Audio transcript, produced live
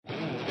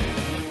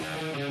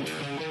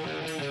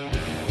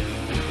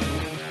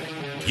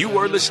You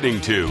are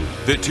listening to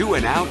the Two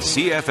and Out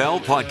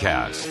CFL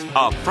podcast,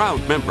 a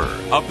proud member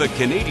of the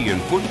Canadian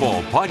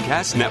Football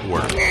Podcast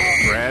Network.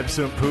 Grab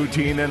some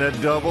poutine and a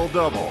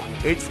double-double.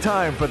 It's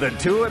time for the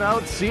Two and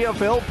Out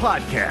CFL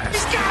podcast.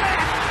 He's got it!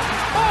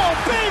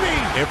 Oh,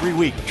 baby! Every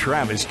week,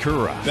 Travis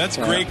Kura. That's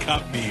Grey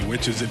Cup me,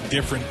 which is a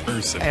different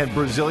person. And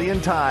Brazilian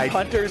Tide.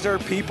 Hunters are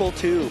people,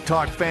 too.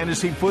 Talk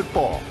fantasy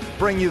football,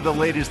 bring you the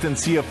latest in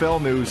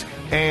CFL news,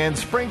 and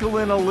sprinkle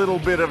in a little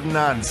bit of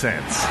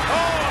nonsense.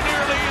 Oh,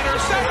 nearly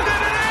intercepted,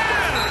 and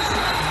it is!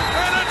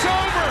 And it's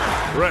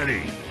over!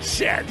 Ready,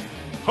 set,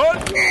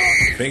 hunt!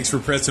 Thanks for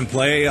pressing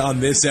play on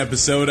this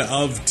episode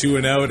of Two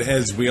and Out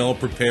as we all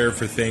prepare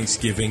for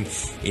Thanksgiving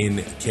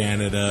in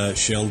Canada.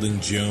 Sheldon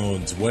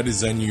Jones, what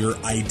is on your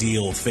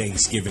ideal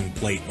Thanksgiving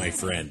plate, my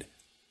friend?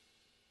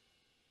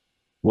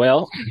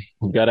 Well,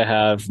 you got to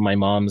have my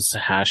mom's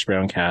hash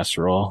brown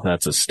casserole.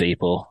 That's a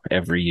staple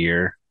every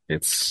year.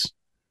 It's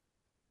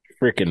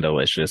freaking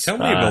delicious. Tell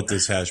me about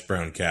this hash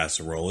brown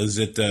casserole. Is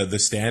it the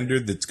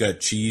standard that's got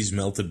cheese,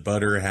 melted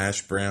butter,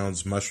 hash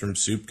browns, mushroom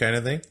soup kind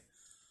of thing?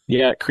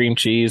 Yeah, cream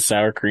cheese,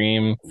 sour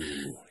cream,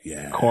 Ooh,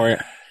 yeah. corn.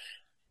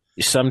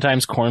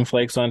 Sometimes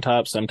cornflakes on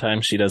top.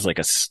 Sometimes she does like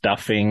a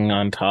stuffing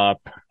on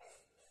top,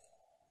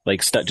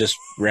 like just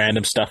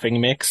random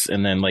stuffing mix,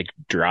 and then like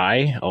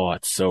dry. Oh,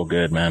 it's so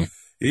good, man.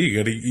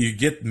 You're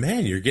getting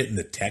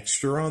the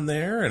texture on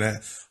there. And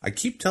I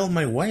keep telling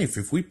my wife,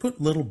 if we put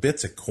little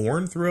bits of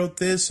corn throughout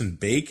this and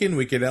bacon,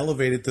 we could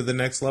elevate it to the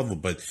next level.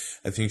 But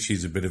I think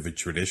she's a bit of a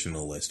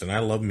traditionalist, and I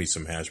love me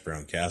some hash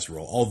brown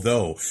casserole.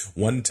 Although,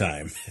 one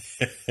time,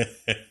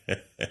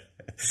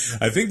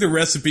 I think the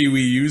recipe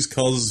we use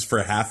calls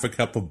for half a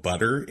cup of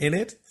butter in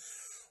it.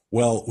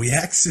 Well, we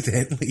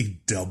accidentally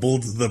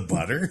doubled the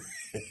butter.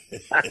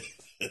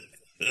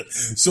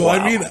 So, wow.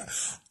 I mean,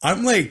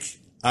 I'm like,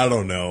 I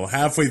don't know,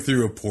 halfway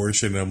through a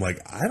portion, I'm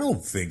like, I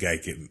don't think I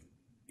can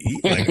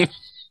eat. Like,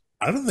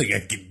 I don't think I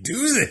can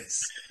do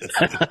this.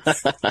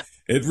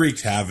 It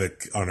wreaked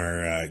havoc on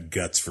our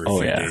guts for a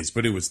few days,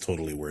 but it was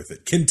totally worth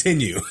it.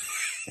 Continue.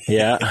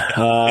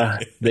 Yeah.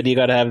 Then you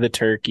got to have the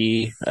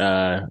turkey,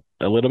 a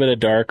little bit of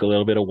dark, a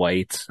little bit of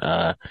white.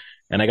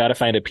 And I got to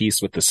find a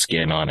piece with the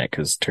skin on it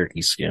because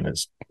turkey skin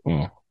is,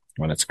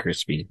 when it's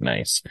crispy,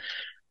 nice.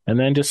 And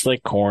then just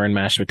like corn,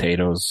 mashed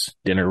potatoes,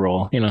 dinner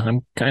roll. You know,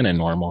 I'm kind of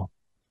normal.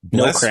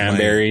 No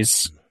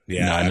cranberries.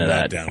 I'm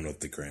not down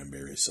with the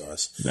cranberry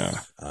sauce. No.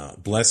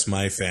 Bless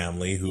my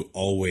family who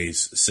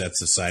always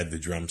sets aside the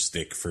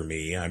drumstick for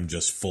me. I'm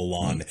just full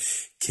on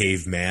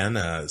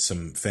caveman.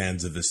 Some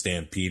fans of the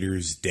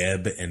Stampeders,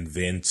 Deb and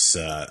Vince.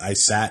 I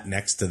sat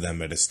next to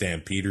them at a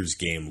Stampeders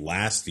game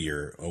last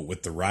year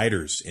with the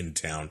Riders in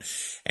town.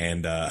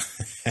 And,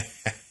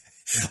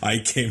 I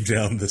came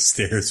down the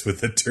stairs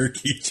with a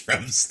turkey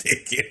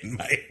drumstick in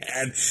my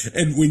hand.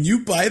 And when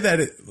you buy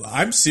that,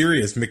 I'm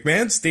serious.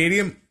 McMahon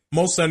Stadium,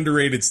 most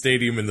underrated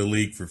stadium in the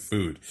league for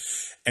food.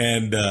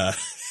 And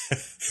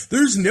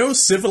there's no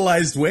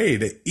civilized way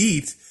to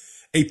eat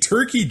a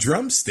turkey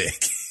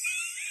drumstick.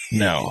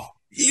 No.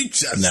 You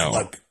just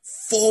look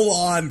full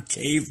on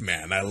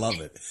caveman. I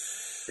love it.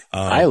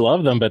 I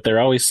love them, but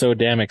they're always so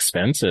damn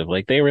expensive.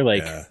 Like they were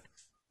like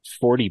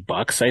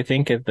 $40, I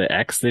think, at the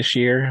X this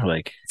year.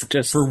 Like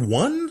just for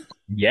one?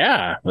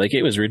 Yeah, like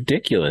it was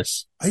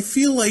ridiculous. I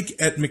feel like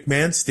at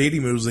McMahon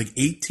Stadium it was like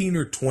 $18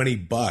 or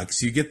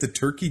 $20. You get the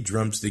turkey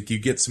drumstick, you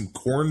get some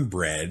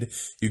cornbread,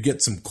 you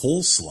get some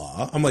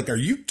coleslaw. I'm like, are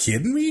you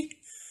kidding me?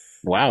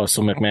 Wow,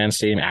 so McMahon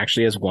Stadium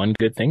actually has one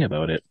good thing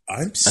about it.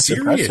 That's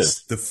serious.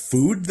 Impressive. The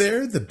food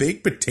there, the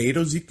baked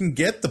potatoes you can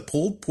get, the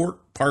pulled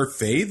pork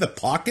parfait, the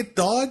pocket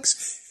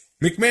dogs.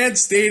 McMahon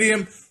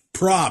Stadium,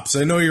 props.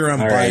 I know you're on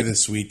bye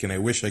this week, and I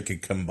wish I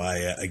could come by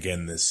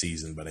again this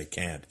season, but I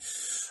can't.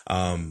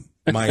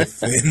 My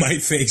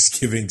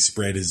Thanksgiving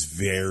spread is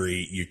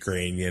very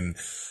Ukrainian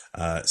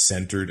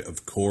centered,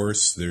 of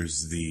course.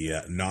 There's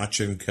the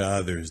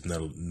nachinka, there's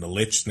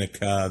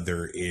nalichnika,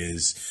 there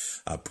is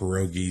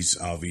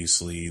pierogies,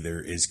 obviously.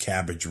 There is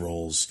cabbage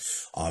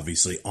rolls,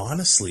 obviously.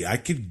 Honestly, I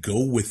could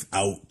go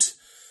without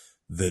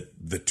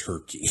the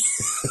turkey.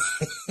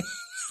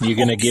 You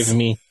gonna give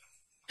me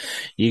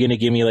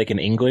like an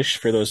English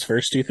for those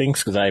first two things?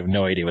 Because I have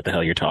no idea what the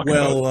hell you're talking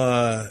about.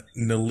 Well,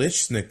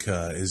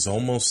 nalichnika is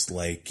almost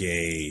like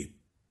it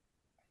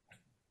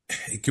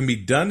can be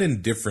done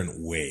in different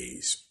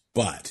ways,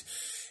 but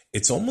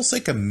it's almost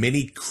like a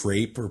mini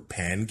crepe or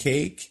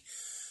pancake.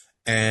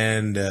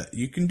 And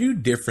you can do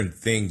different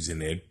things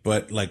in it,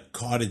 but like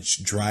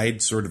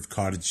dried sort of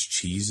cottage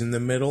cheese in the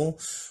middle,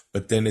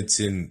 but then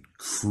it's in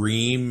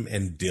cream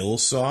and dill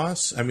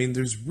sauce. I mean,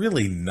 there's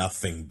really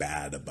nothing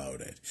bad about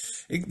it.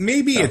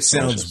 Maybe it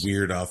sounds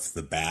weird off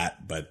the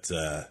bat, but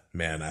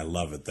man, I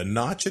love it. The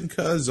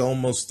nachinka is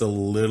almost a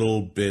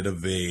little bit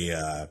of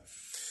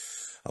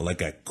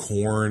like a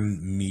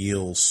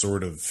cornmeal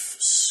sort of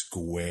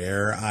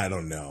square. I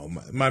don't know.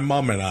 My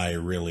mom and I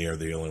really are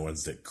the only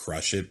ones that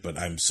crush it, but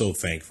I'm so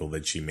thankful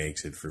that she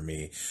makes it for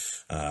me.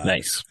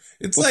 Nice.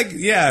 It's like,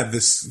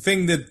 this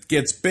thing that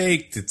gets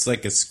baked. It's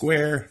like a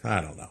square. I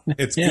don't know.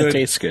 It's Yeah, good. it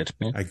tastes good.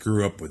 Yeah. I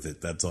grew up with it.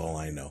 That's all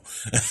I know.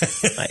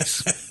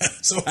 Nice.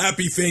 So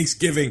happy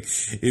Thanksgiving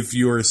if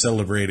you are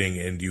celebrating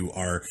and you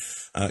are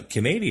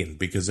Canadian,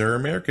 because our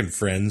American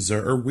friends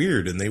are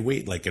weird and they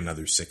wait like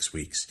another 6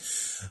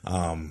 weeks.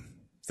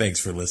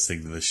 Thanks for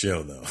listening to the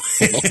show, though.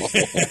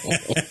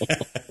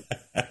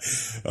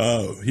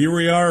 Here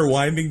we are,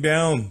 winding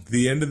down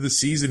the end of the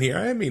season here.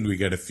 I mean, we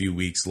got a few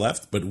weeks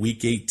left, but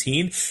week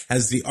 18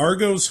 has the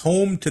Argos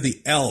home to the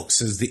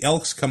Elks as the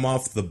Elks come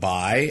off the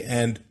bye.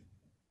 And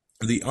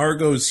the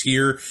Argos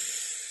here,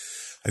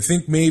 I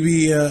think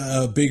maybe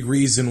a big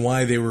reason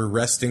why they were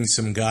resting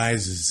some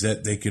guys is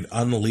that they could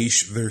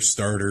unleash their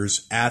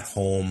starters at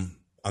home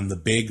on the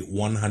big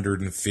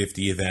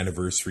 150th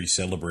anniversary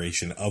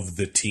celebration of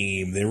the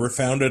team. They were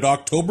founded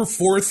October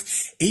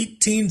 4th,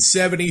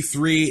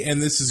 1873,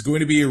 and this is going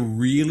to be a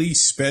really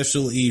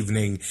special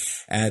evening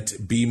at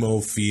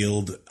BMO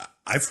Field.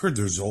 I've heard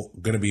there's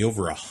going to be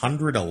over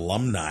 100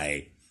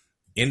 alumni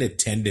in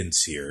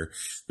attendance here.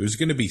 There's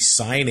going to be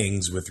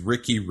signings with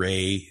Ricky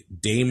Ray,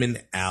 Damon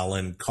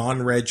Allen,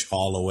 Conrad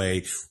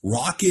Holloway,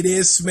 Rocket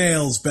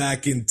Ismail's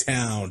back in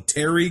town,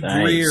 Terry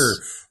Greer,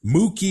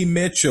 Mookie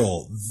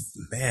Mitchell.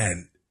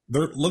 Man,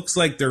 looks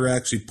like they're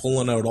actually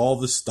pulling out all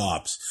the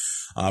stops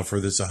for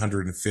this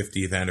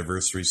 150th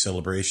anniversary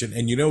celebration.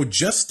 And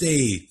just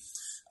a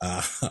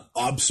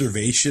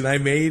observation I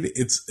made.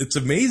 It's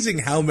amazing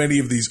how many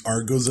of these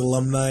Argos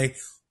alumni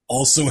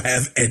also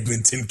have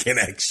Edmonton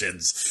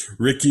connections.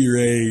 Ricky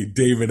Ray,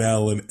 Damon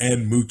Allen,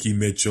 and Mookie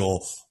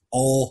Mitchell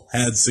all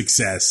had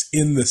success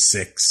in the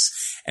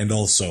 6 and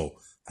also,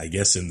 I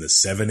guess, in the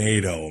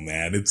 780,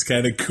 man. It's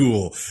kind of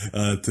cool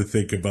to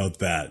think about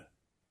that.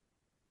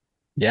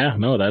 Yeah,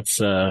 no, that's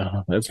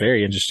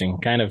very interesting.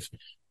 Kind of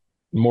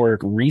more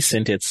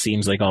recent, it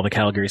seems like all the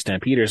Calgary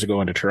Stampeders are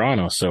going to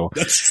Toronto. So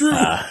that's true.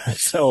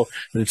 So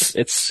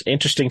it's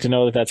interesting to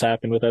know that that's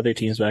happened with other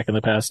teams back in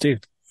the past too.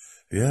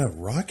 Yeah,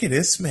 Rocket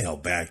Ismail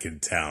back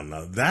in town.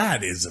 Now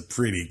that is a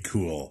pretty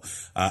cool,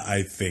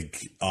 I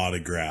think,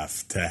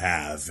 autograph to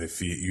have if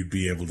you'd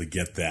be able to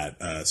get that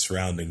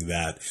surrounding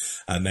that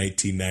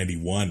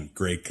 1991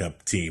 Grey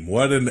Cup team.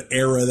 What an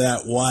era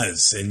that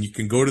was. And you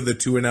can go to the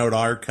Two and Out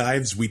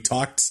archives. We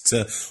talked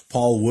to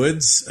Paul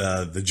Woods,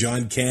 the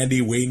John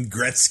Candy, Wayne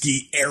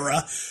Gretzky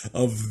era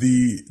of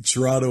the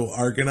Toronto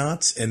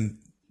Argonauts, and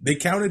they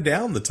counted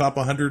down the top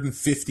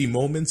 150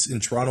 moments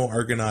in Toronto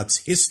Argonauts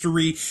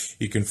history.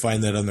 You can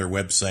find that on their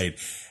website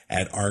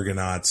at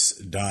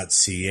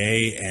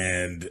argonauts.ca.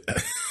 And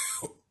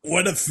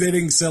what a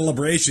fitting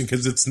celebration,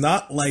 because it's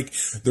not like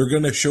they're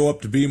going to show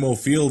up to BMO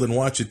Field and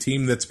watch a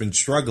team that's been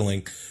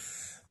struggling.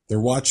 They're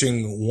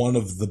watching one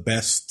of the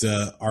best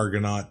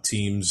Argonaut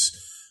teams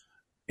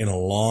in a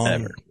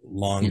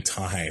long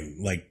time.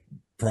 Like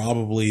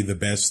probably the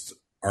best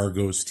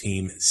Argos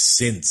team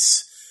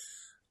since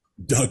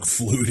Doug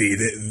Flutie.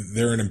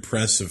 They're an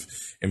impressive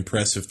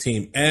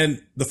team.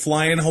 And the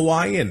Flying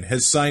Hawaiian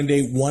has signed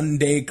a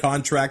one-day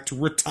contract to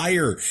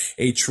retire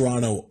a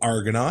Toronto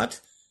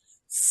Argonaut.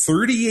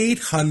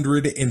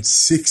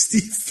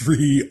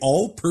 3,863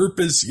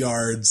 all-purpose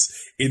yards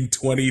in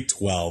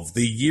 2012,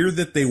 the year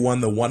that they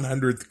won the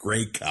 100th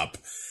Grey Cup.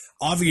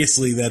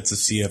 Obviously, that's a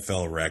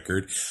CFL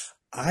record.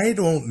 I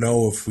don't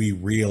know if we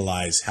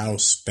realize how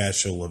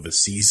special of a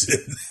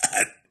season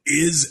that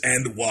is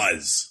and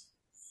was.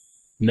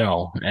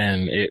 No,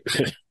 and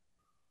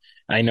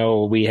I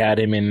know we had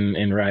him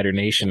in Rider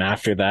Nation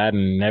after that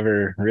and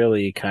never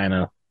really kind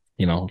of,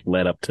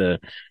 led up to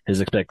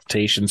his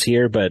expectations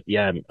here. But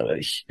yeah,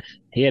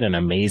 he had an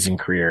amazing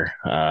career.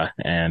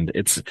 And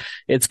it's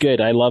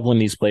good. I love when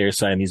these players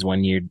sign these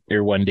 1 year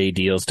or 1 day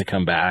deals to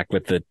come back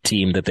with the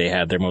team that they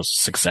had their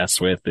most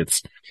success with.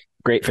 It's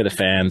great for the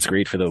fans,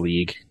 great for the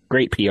league,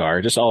 great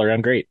PR, just all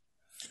around great.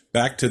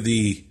 Back to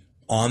the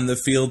on the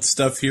field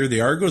stuff here.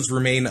 The Argos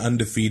remain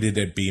undefeated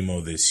at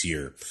BMO this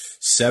year,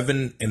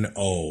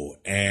 7-0,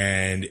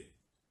 and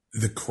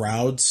the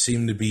crowds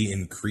seem to be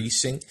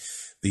increasing.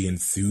 The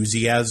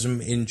enthusiasm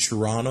in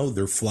Toronto.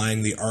 They're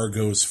flying the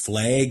Argos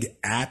flag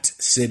at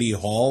City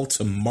Hall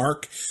to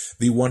mark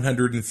the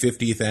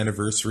 150th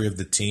anniversary of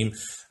the team.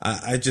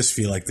 I just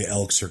feel like the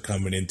Elks are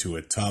coming into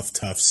a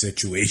tough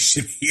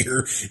situation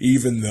here,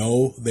 even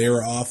though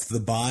they're off the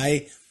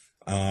bye.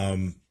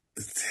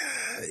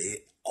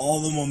 All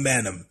the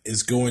momentum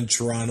is going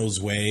Toronto's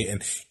way.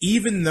 And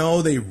even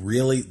though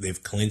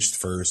they've clinched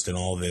first and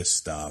all this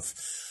stuff,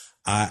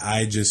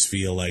 I just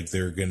feel like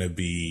they're going to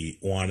be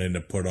wanting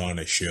to put on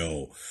a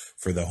show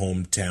for the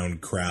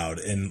hometown crowd.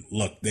 And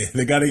look,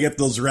 they got to get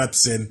those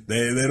reps in.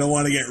 They don't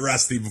want to get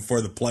rusty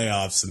before the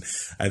playoffs. And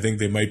I think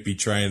they might be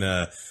trying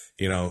to,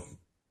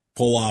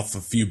 pull off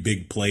a few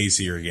big plays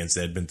here against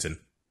Edmonton.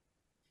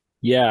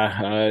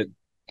 Yeah.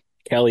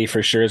 Kelly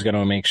for sure is going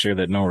to make sure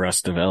that no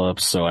rust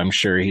develops. So I'm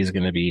sure he's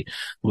going to be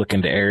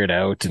looking to air it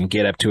out and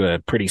get up to a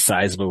pretty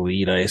sizable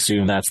lead. I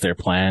assume that's their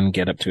plan,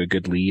 get up to a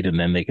good lead, and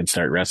then they can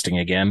start resting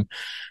again.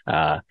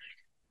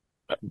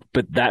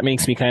 But that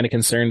makes me kind of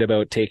concerned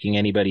about taking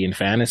anybody in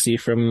fantasy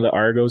from the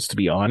Argos, to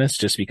be honest,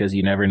 just because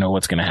you never know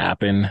what's going to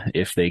happen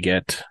if they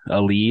get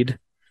a lead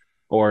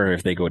or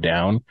if they go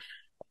down.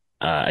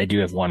 I do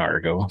have one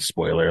Argo,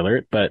 spoiler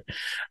alert, but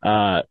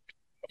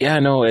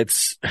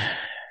it's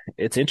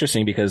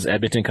interesting because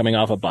Edmonton coming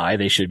off a bye,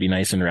 they should be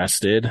nice and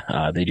rested.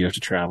 They do have to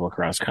travel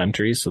across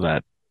country, so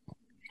that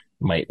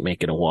might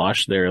make it a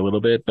wash there a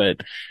little bit, but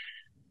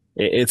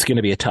it's going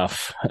to be a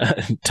tough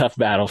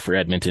battle for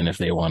Edmonton if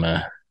they want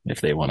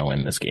to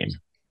win this game.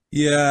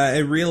 Yeah, I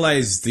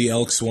realize the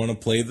Elks want to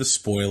play the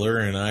spoiler,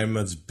 and I'm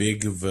as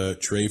big of a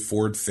Trey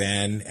Ford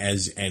fan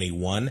as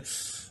anyone.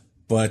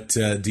 But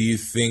do you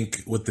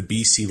think what the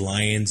BC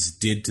Lions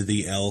did to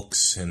the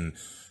Elks and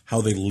how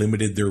they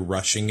limited their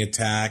rushing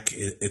attack,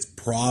 it's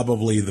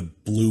probably the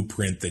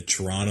blueprint that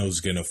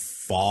Toronto's going to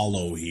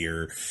follow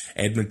here.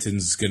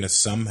 Edmonton's going to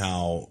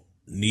somehow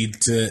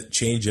need to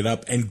change it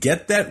up and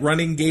get that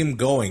running game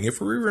going. If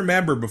we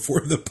remember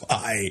before the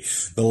bye,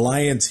 the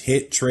Lions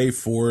hit Trey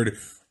Ford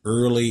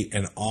early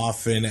and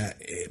often.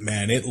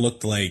 Man, it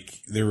looked like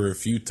there were a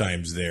few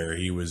times there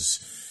he was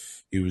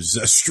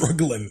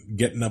struggling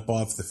getting up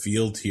off the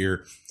field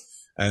here.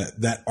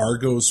 That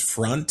Argos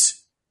front,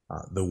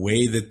 the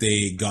way that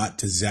they got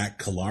to Zach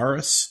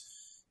Collaros,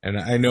 and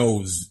I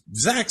know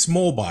Zach's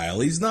mobile.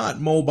 He's not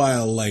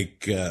mobile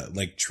like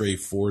Trey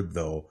Ford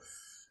though.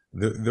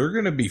 They're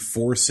going to be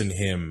forcing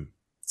him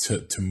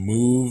to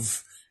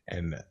move,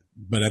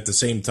 but at the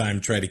same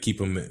time try to keep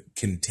him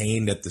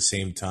contained. At the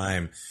same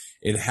time,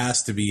 it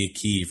has to be a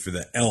key for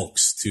the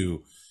Elks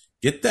to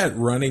get that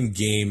running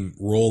game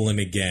rolling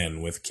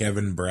again with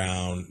Kevin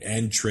Brown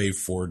and Trey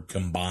Ford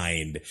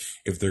combined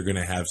if they're going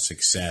to have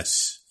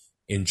success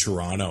in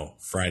Toronto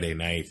Friday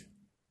night.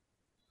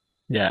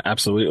 Yeah,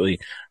 absolutely.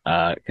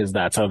 Because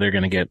that's how they're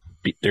going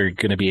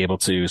to be able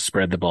to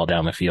spread the ball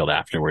down the field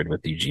afterward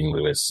with Eugene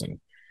Lewis. And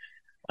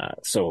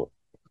so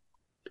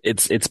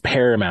it's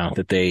paramount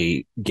that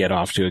they get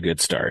off to a good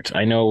start.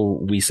 I know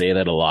we say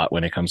that a lot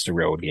when it comes to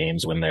road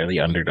games when they're the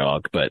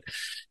underdog, but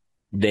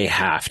they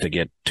have to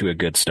get to a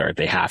good start.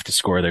 They have to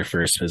score their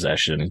first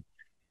possession.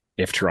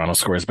 If Toronto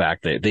scores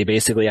back, they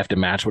basically have to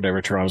match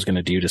whatever Toronto's going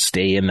to do to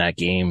stay in that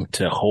game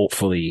to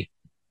hopefully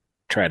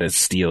try to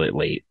steal it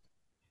late.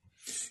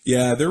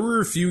 Yeah, there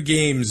were a few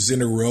games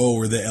in a row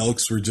where the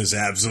Elks were just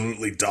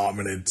absolutely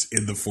dominant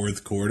in the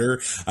fourth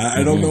quarter.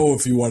 I don't know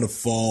if you want to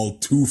fall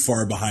too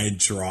far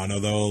behind Toronto,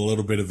 though. A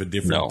little bit of a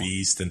different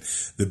beast, and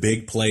the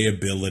big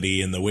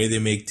playability and the way they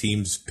make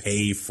teams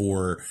pay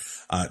for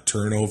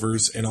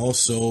turnovers, and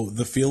also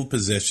the field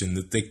position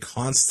that they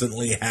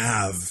constantly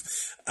have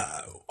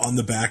on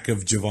the back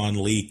of Javon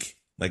Leake.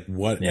 Like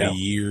what a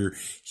year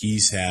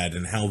he's had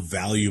and how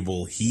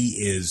valuable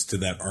he is to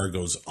that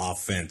Argos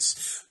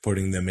offense,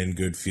 putting them in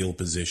good field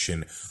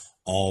position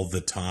all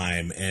the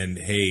time. And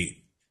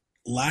hey,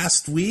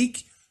 last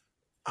week,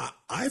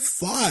 I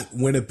thought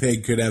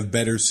Winnipeg could have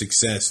better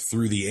success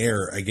through the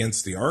air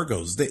against the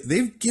Argos.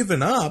 They've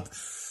given up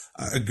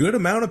a good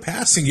amount of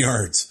passing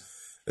yards.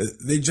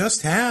 They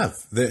just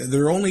have.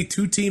 There are only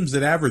two teams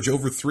that average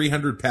over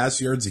 300 pass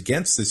yards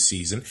against this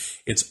season.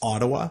 It's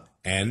Ottawa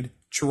and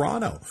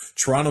Toronto.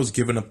 Toronto's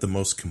given up the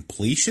most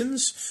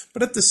completions,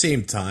 but at the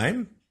same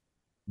time,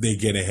 they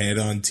get ahead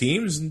on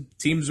teams, and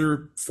teams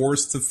are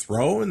forced to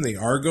throw, and the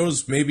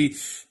Argos maybe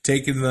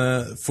taking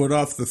the foot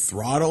off the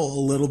throttle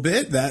a little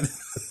bit. That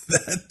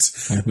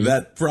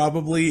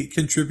probably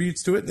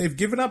contributes to it. They've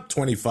given up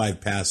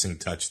 25 passing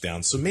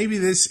touchdowns, so maybe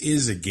this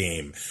is a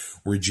game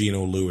where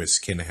Geno Lewis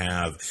can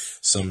have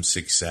some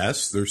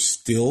success. There's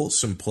still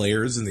some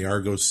players in the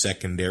Argos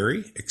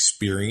secondary,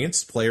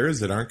 experienced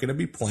players that aren't going to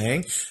be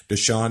playing.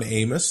 Deshaun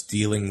Amos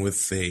dealing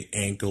with an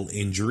ankle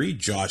injury.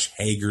 Josh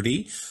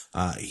Haggerty,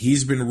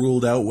 he's been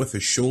ruled out with a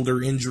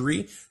shoulder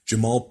injury.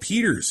 Jamal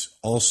Peters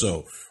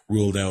also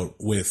ruled out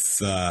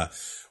with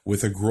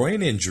a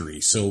groin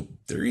injury. So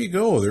there you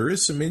go. There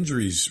is some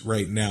injuries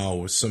right now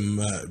with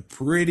some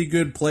pretty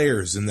good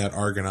players in that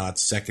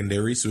Argonauts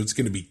secondary. So it's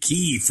going to be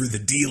key for the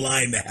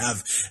D-line to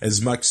have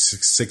as much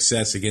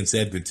success against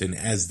Edmonton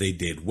as they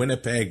did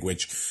Winnipeg,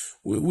 which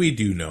we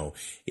do know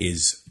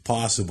is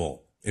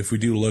possible. If we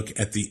do look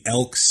at the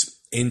Elks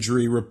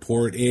injury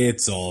report,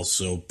 it's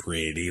also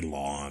pretty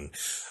long.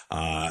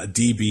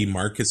 DB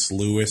Marcus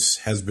Lewis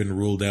has been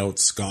ruled out.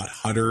 Scott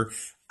Hutter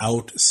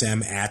out.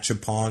 Sam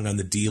Achapong on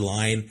the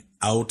D-line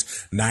out.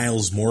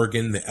 Niles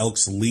Morgan, the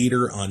Elks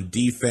leader on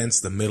defense,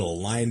 the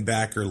middle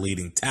linebacker,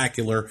 leading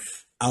tackler,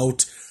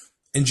 out.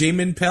 And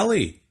Jamin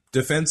Pelly,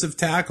 defensive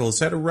tackle, has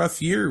had a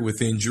rough year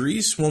with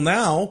injuries. Well,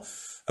 now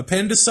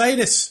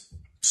appendicitis.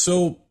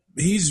 So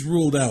he's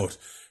ruled out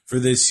for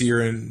this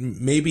year, and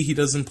maybe he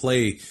doesn't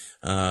play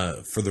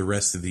for the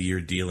rest of the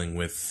year dealing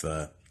with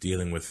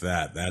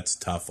that. That's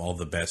tough. All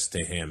the best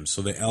to him.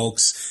 So the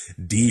Elks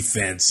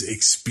defense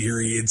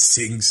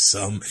experiencing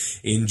some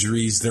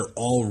injuries. They're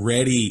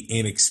already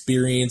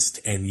inexperienced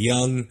and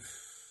young.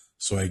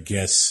 So I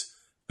guess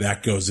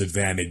that goes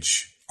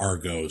advantage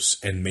Argos,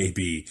 and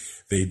maybe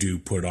they do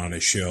put on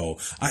a show.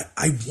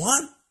 I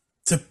want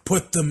to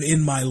put them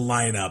in my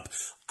lineup.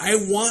 I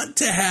want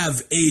to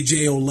have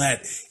AJ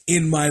Ouellette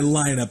in my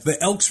lineup. The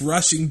Elks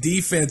rushing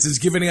defense is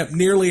giving up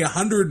nearly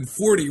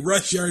 140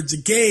 rush yards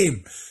a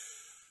game.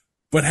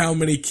 But how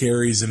many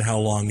carries and how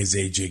long is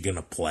AJ going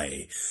to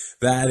play?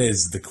 That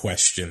is the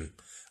question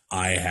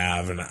I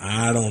have, and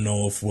I don't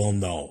know if we'll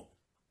know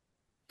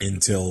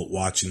until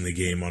watching the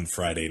game on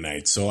Friday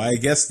night. So I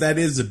guess that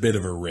is a bit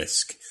of a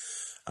risk,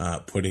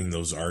 putting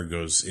those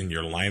Argos in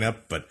your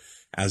lineup. But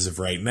as of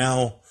right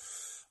now,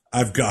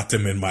 I've got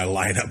them in my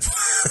lineup.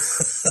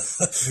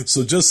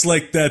 So just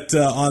like that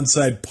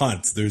onside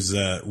punt, there's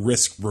a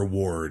risk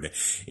reward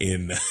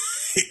in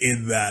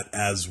that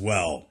as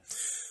well.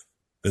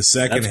 The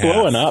second that's half,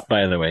 blowing up,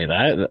 by the way.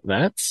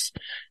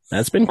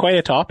 That's been quite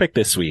a topic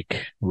this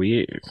week.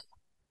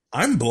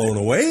 I'm blown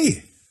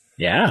away.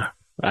 Yeah,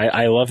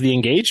 I love the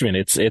engagement.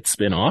 It's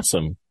been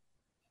awesome.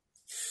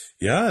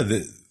 Yeah,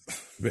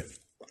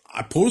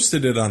 I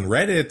posted it on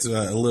Reddit,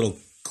 a little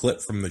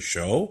clip from the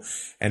show,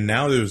 and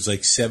now there's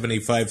like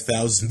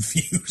 75,000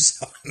 views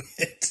on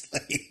it.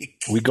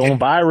 We going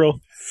viral.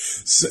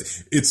 So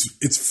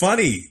it's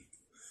funny.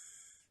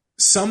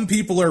 Some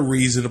people are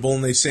reasonable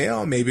and they say,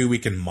 oh, maybe we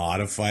can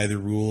modify the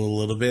rule a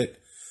little bit.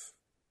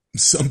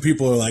 Some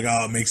people are like,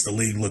 oh, it makes the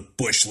league look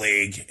bush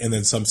league. And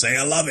then some say,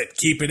 I love it,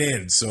 keep it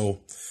in.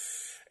 So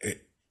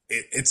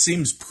it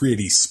seems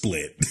pretty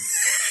split.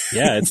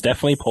 Yeah, it's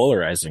definitely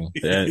polarizing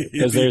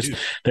because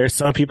there's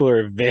some people who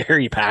are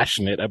very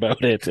passionate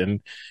about it, and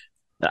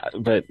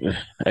but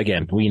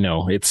again, we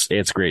know it's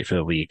great for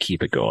the league.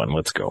 Keep it going.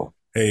 Let's go.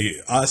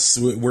 Hey,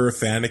 we're a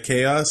fan of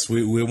chaos.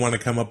 We want to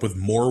come up with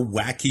more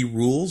wacky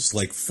rules,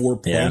 like 4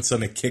 points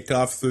on a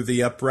kickoff through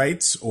the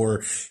uprights,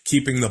 or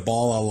keeping the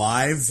ball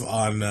alive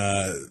on,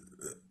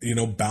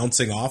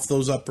 bouncing off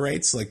those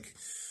uprights. Like,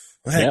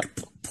 heck,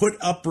 put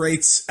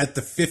uprights at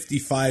the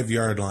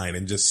 55-yard line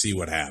and just see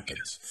what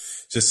happens.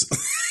 Just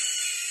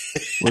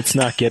let's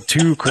not get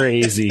too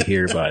crazy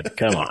here, bud.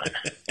 Come on.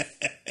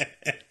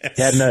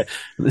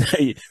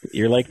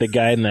 You're like the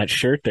guy in that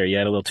shirt there. You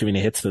had a little too many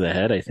hits to the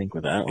head, I think,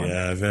 with that one.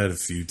 Yeah, I've had a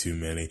few too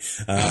many.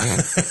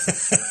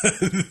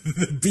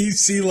 The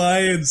BC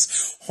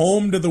Lions,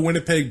 home to the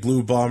Winnipeg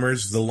Blue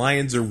Bombers. The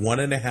Lions are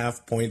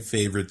 1.5-point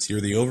favorites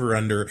here. The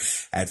over-under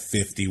at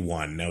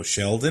 51. Now,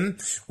 Sheldon,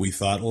 we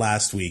thought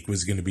last week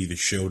was going to be the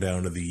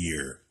showdown of the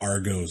year.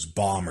 Argos,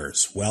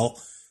 Bombers.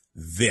 Well,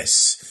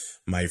 this,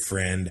 my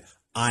friend,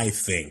 I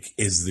think,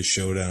 is the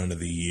showdown of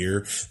the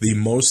year. The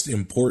most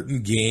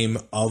important game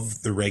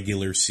of the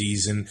regular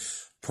season,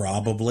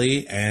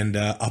 probably, and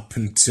up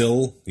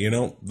until,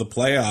 the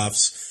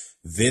playoffs.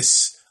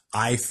 This,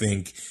 I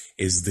think,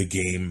 is the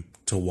game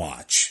to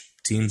watch.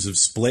 Teams have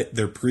split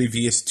their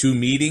previous 2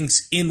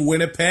 meetings in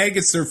Winnipeg.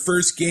 It's their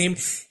first game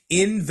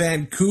in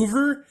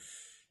Vancouver,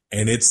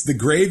 and it's the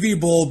Gravy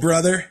Bowl,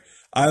 brother.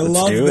 Let's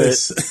love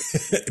this.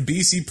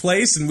 BC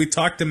Place, and we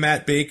talked to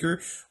Matt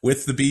Baker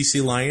with the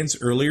BC Lions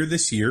earlier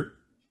this year.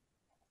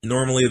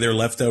 Normally they're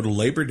left out of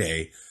Labor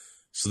Day,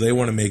 so they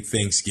want to make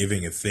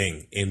Thanksgiving a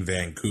thing in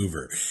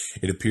Vancouver.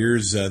 It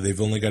appears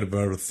they've only got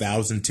about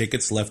 1,000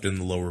 tickets left in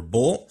the lower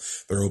bowl.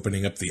 They're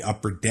opening up the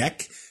upper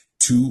deck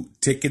to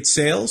ticket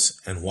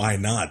sales, and why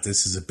not?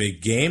 This is a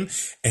big game.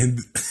 And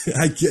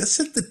I guess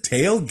at the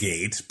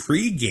tailgate,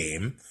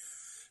 pre-game,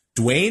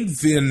 Dwayne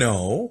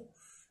Vigneault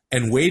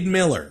and Wade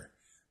Miller,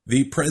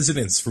 the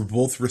presidents for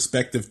both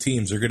respective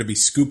teams, are going to be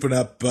scooping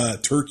up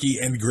turkey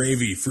and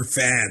gravy for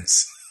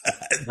fans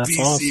at That's BC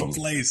awesome.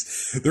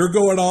 Place. They're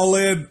going all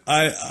in.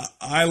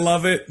 I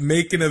love it.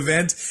 Make an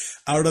event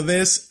out of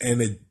this,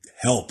 and it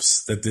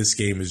helps that this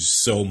game is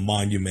so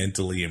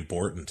monumentally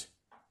important.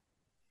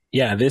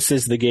 Yeah, this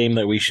is the game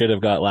that we should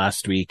have got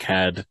last week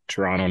had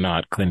Toronto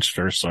not clinched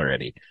first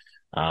already.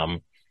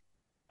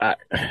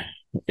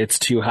 It's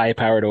 2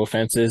 high-powered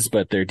offenses,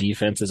 but their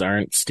defenses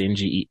aren't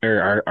stingy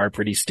or are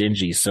pretty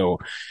stingy. So,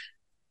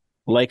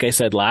 like I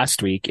said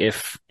last week,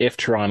 if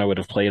Toronto would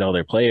have played all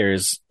their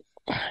players,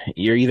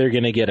 you're either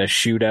going to get a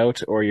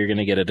shootout or you're going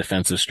to get a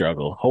defensive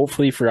struggle.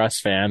 Hopefully for us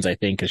fans, I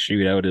think a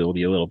shootout will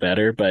be a little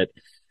better, but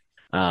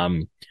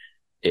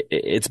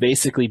it's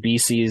basically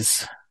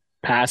BC's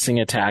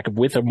passing attack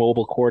with a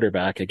mobile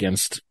quarterback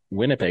against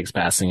Winnipeg's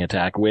passing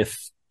attack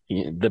with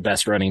the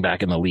best running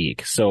back in the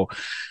league. So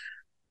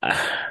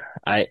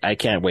I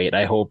can't wait.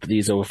 I hope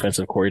these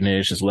offensive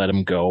coordinators just let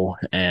them go,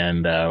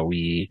 and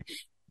we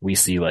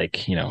see,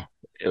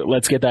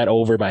 let's get that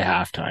over by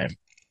halftime.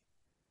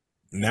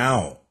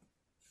 Now,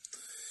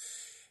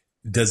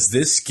 does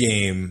this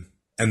game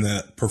and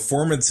the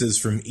performances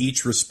from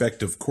each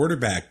respective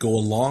quarterback go a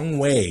long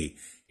way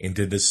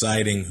into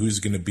deciding who's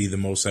going to be the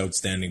most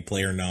outstanding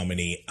player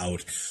nominee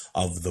out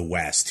of the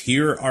West.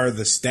 Here are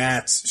the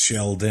stats,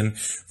 Sheldon.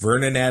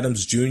 Vernon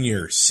Adams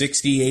Jr.,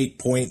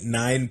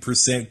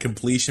 68.9%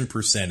 completion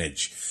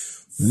percentage.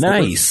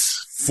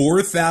 Nice.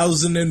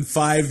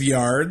 4,005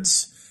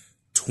 yards,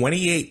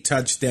 28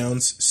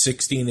 touchdowns,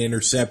 16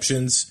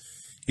 interceptions.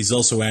 He's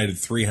also added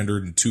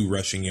 302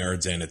 rushing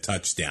yards and a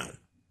touchdown.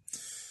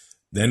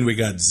 Then we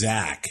got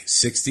Zach,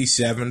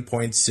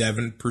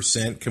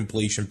 67.7%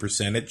 completion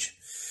percentage,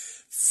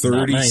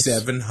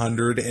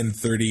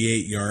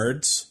 3,738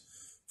 yards,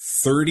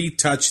 30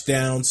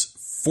 touchdowns,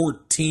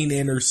 14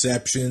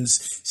 interceptions,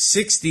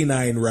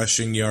 69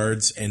 rushing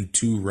yards, and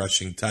 2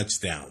 rushing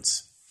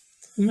touchdowns.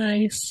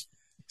 Nice.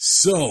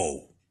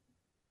 So,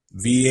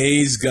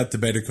 VA's got the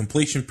better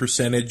completion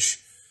percentage,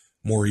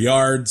 more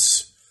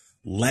yards,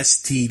 less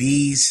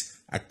TDs,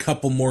 a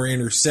couple more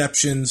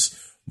interceptions,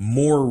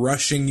 more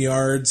rushing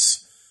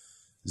yards.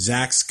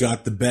 Zach's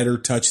got the better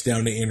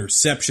touchdown to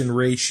interception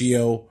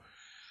ratio.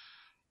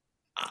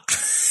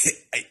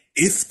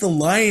 If the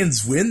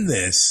Lions win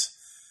this,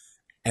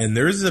 and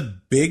there's a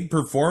big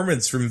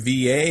performance from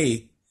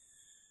VA,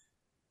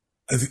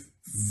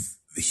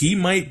 he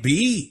might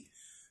be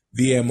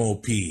the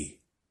MOP.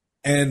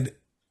 And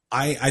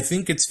I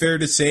think it's fair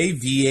to say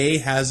VA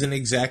hasn't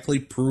exactly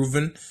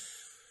proven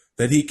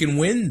that he can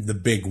win the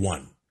big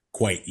one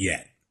quite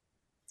yet.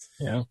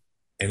 Yeah.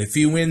 And if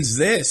he wins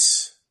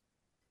this,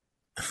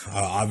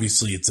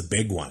 obviously it's a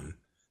big one.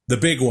 The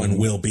big one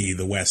will be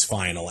the West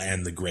Final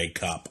and the Grey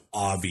Cup,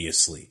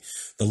 obviously.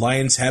 The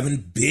Lions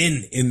haven't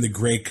been in the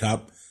Grey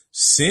Cup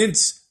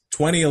since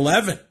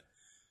 2011.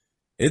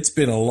 It's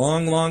been a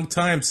long, long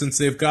time since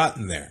they've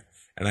gotten there.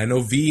 And I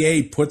know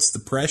VA puts the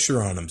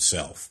pressure on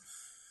himself.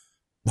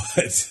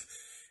 But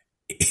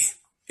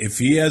if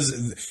he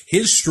has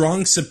his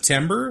strong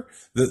September,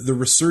 the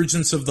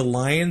resurgence of the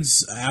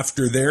Lions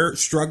after their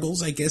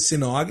struggles, I guess,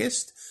 in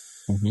August,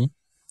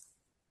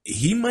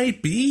 he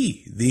might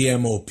be the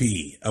MOP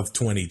of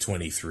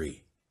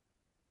 2023.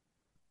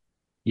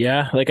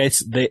 Yeah,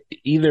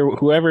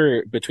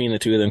 whoever between the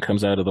two of them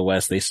comes out of the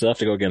West, they still have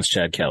to go against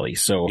Chad Kelly.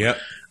 So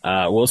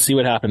we'll see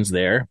what happens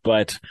there.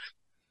 But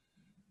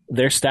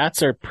their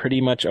stats are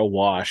pretty much a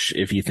wash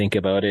if you think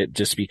about it,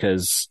 just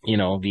because,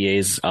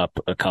 VA's up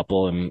a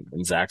couple and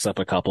Zach's up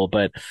a couple.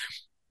 But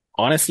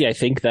honestly, I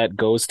think that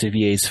goes to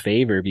VA's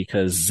favor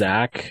because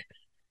Zach,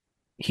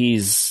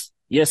 he's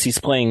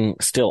playing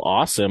still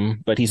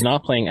awesome, but he's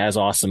not playing as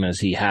awesome as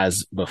he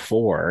has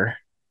before.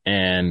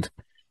 And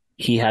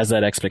he has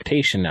that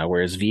expectation now,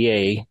 whereas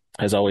VA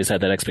has always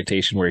had that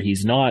expectation where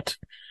he's not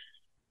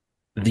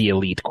the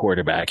elite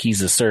quarterback.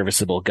 He's a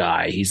serviceable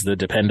guy. He's the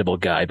dependable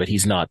guy, but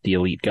he's not the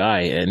elite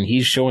guy. And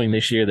he's showing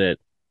this year that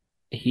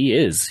he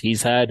is.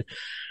 He's had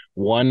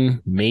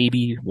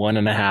maybe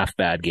 1.5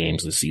 bad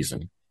games this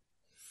season.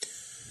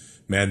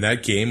 Man,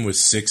 that game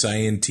was 6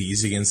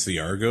 INTs against the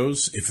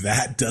Argos. If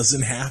that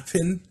doesn't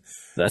happen,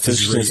 that's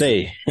interesting to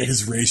say.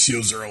 His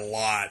ratios are a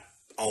lot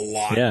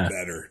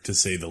better, to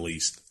say the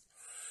least.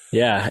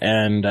 Yeah,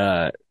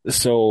 and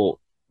so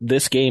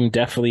this game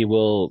definitely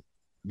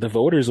the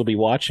voters will be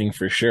watching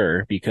for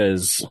sure,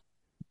 because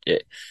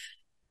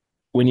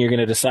when you're going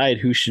to decide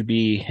who should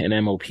be an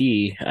MOP,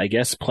 I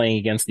guess playing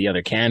against the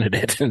other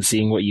candidate and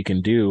seeing what you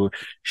can do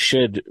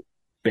should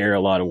bear a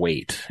lot of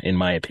weight, in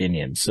my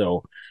opinion.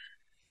 So,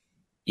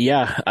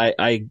 yeah,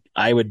 I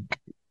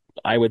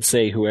would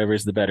say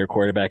whoever's the better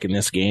quarterback in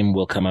this game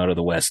will come out of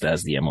the West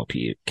as the MOP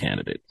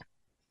candidate.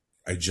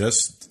 I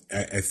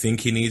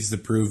think he needs to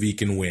prove he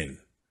can win.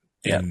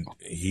 And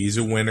he's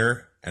a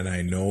winner, and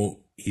I know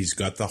he's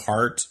got the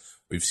heart.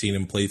 We've seen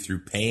him play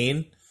through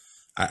pain.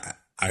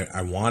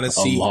 I want to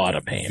see a lot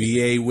of pain.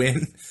 VA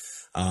win.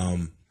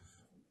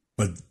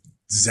 But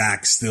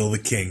Zach's still the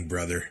king,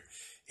 brother.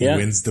 He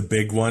wins the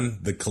big one,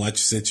 the clutch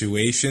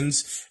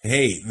situations.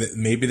 Hey,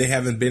 maybe they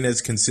haven't been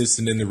as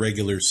consistent in the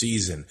regular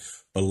season,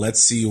 but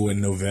let's see when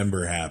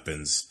November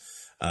happens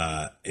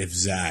if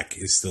Zach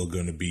is still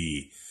going to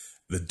be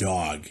the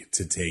dog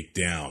to take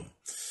down.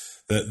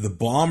 The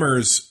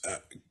Bombers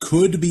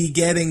could be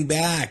getting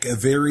back a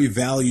very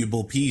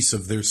valuable piece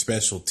of their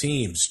special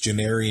teams.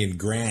 Janarian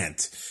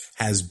Grant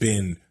has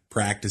been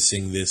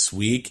practicing this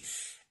week,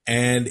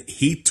 and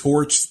he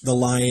torched the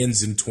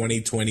Lions in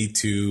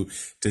 2022,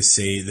 to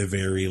say the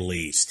very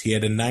least. He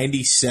had a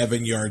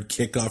 97-yard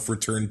kickoff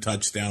return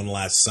touchdown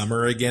last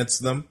summer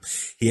against them.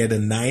 He had a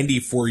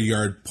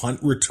 94-yard punt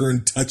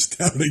return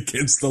touchdown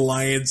against the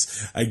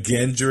Lions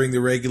again during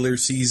the regular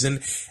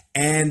season,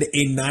 and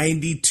a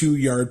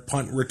 92-yard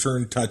punt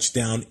return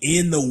touchdown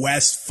in the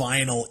West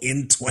Final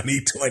in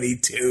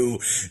 2022.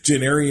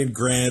 Janarian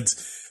Grant,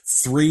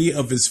 3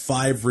 of his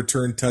 5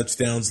 return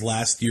touchdowns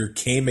last year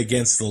came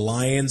against the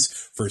Lions.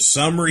 For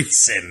some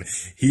reason,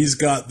 he's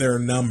got their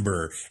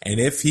number. And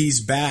if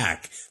he's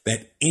back,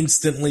 that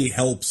instantly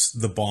helps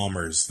the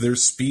Bombers. Their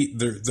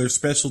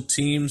special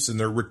teams and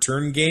their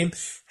return game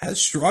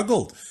has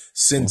struggled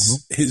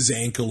since his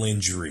ankle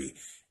injury.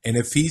 And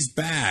if he's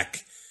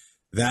back,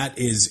 that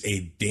is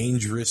a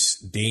dangerous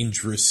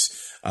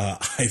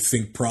I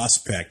think,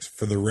 prospect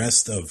for the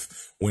rest of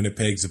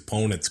Winnipeg's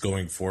opponents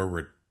going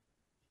forward.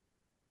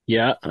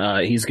 Yeah,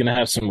 he's going to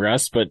have some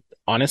rust, but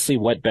honestly,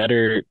 what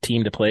better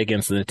team to play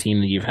against than the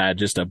team that you've had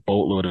just a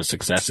boatload of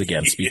success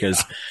against?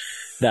 Because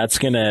that's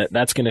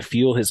gonna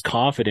fuel his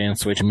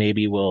confidence, which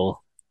maybe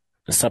will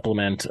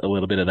supplement a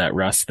little bit of that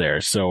rust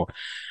there. So,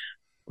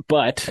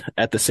 but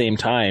at the same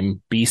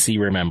time, BC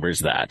remembers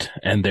that,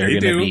 and they're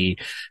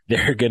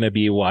gonna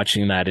be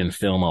watching that in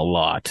film a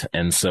lot,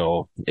 and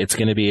so it's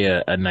gonna be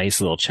a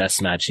nice little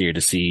chess match here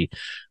to see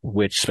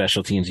which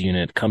special teams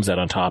unit comes out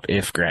on top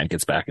if Grant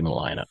gets back in the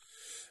lineup.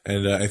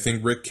 And I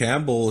think Rick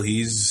Campbell,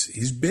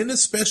 he's been a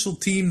special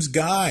teams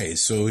guy,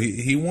 so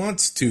he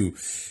wants to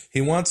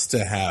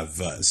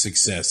have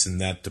success in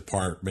that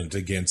department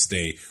against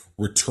a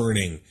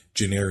returning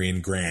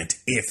Janarian Grant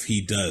if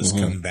he does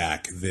come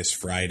back this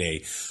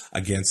Friday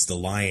against the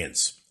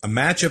Lions. A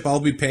matchup I'll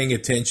be paying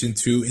attention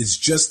to is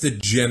just a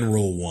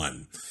general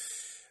one.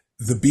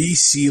 The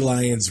BC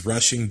Lions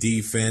rushing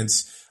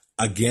defense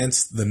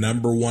against the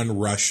number one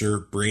rusher,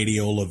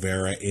 Brady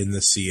Oliveira, in the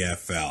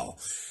CFL.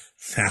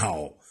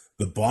 Now,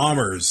 the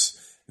Bombers,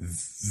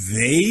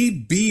 they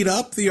beat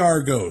up the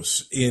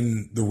Argos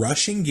in the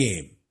rushing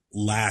game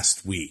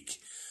last week.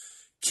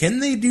 Can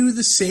they do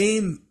the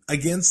same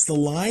against the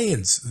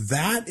Lions?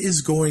 That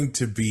is going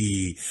to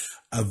be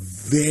a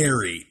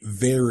very,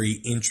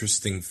 very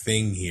interesting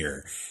thing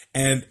here.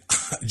 And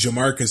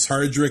Jamarcus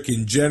Hardrick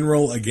in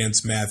general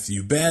against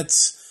Matthew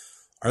Betts.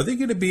 Are they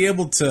going to be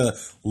able to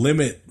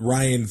limit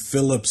Ryan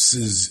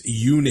Phillips's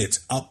unit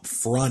up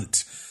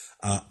front,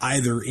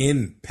 either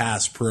in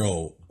pass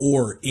pro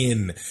or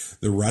in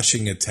the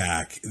rushing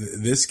attack?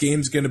 This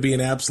game's going to be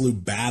an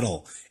absolute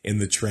battle in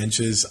the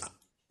trenches.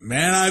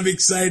 Man, I'm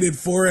excited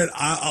for it.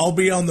 I'll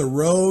be on the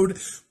road,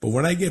 but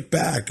when I get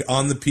back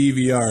on the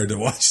PVR to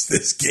watch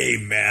this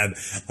game, man,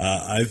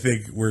 I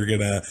think we're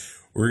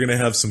gonna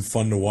have some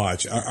fun to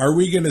watch. Are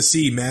we gonna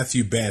see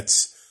Matthew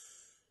Betts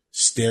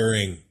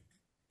staring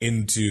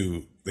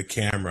into the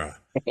camera?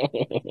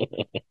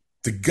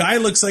 The guy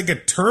looks like a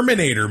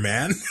Terminator,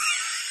 man.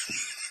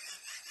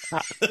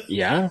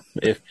 Yeah,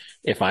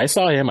 if I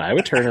saw him, I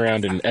would turn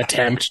around and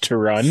attempt to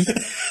run.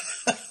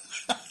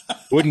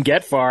 Wouldn't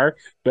get far,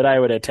 but I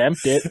would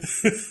attempt it.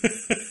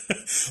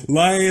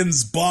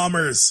 Lions,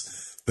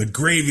 Bombers, the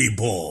Gravy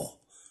Bowl,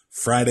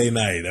 Friday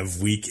night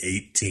of Week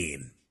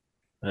 18.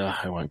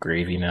 I want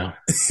gravy now.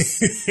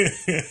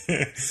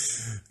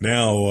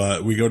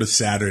 Now we go to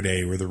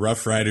Saturday, where the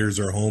Rough Riders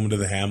are home to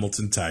the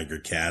Hamilton Tiger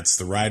Cats.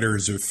 The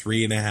Riders are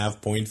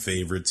 3.5-point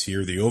favorites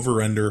here. The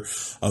over-under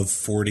of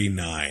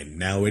 49.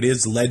 Now it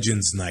is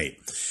Legends Night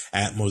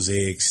at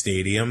Mosaic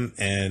Stadium,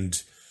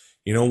 and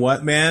you know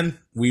what, man?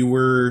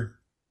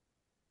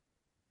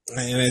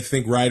 And I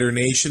think Rider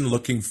Nation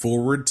looking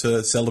forward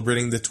to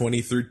celebrating the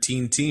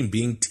 2013 team,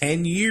 being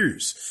 10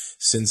 years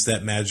since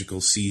that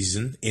magical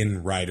season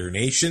in Rider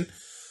Nation.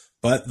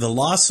 But the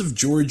loss of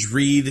George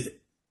Reed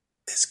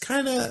has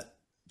kind of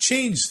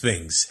changed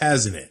things,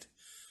 hasn't it?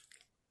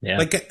 Yeah.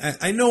 Like,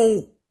 I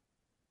know,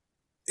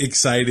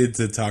 excited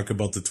to talk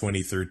about the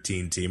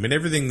 2013 team and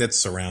everything that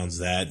surrounds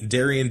that.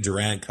 Darian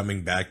Durant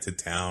coming back to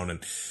town.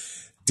 And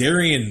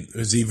Darian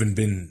has even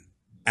been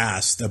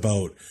asked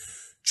about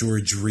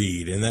George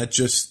Reed, and that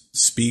just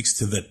speaks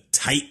to the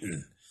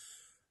titan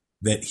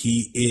that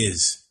he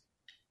is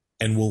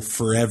and will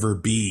forever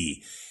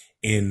be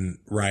in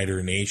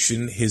Rider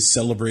Nation. His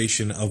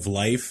celebration of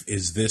life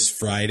is this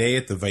Friday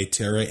at the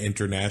Viterra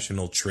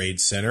International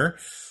Trade Center.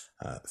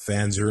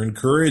 Fans are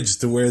encouraged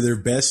to wear their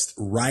best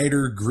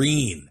Rider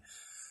green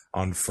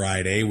on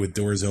Friday, with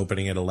doors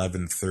opening at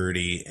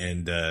 11:30,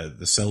 and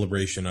the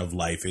celebration of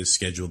life is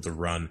scheduled to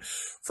run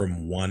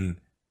from 1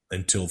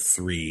 until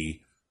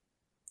 3.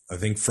 I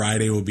think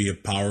Friday will be a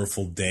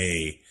powerful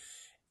day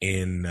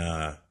in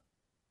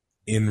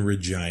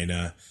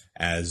Regina,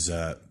 as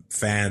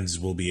fans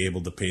will be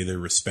able to pay their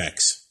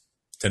respects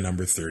to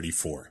number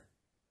 34.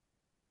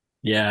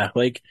 Yeah,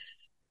 like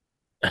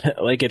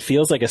it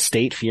feels like a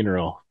state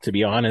funeral, to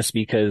be honest,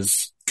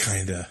 because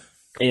kinda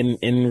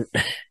in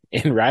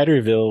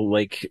Riderville,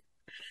 like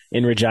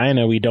in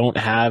Regina, we don't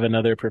have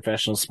another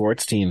professional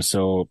sports team,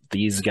 so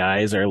these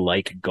guys are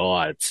like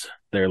gods.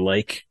 They're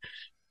like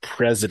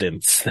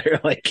presidents. They're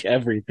like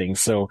everything.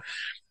 So,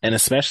 and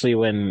especially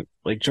when,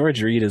 like,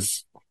 George Reed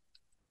is,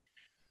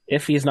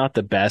 if he's not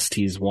the best,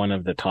 he's one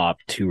of the top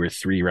 2 or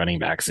 3 running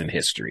backs in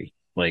history.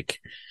 Like,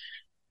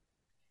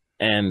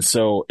 and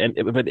so,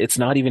 but it's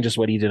not even just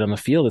what he did on the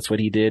field. It's what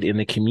he did in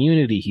the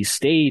community. He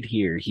stayed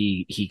here.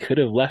 He could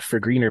have left for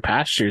greener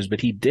pastures,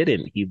 but he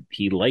didn't.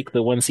 He liked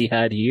the ones he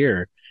had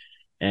here.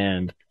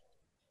 And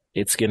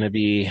it's going to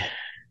be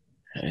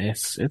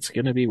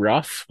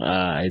rough,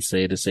 I'd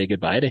say, to say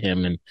goodbye to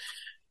him.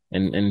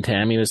 And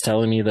Tammy was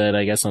telling me that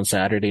I guess on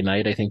Saturday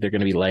night, I think they're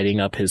going to be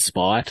lighting up his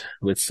spot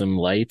with some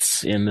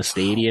lights in the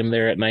stadium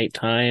there at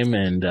nighttime.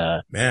 And,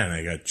 man,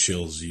 I got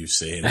chills you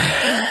saying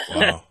that.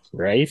 Wow.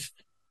 Right?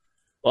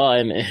 Well,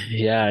 and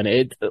yeah, and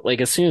it like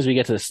as soon as we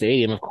get to the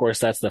stadium, of course,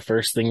 that's the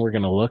first thing we're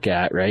going to look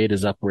at, right?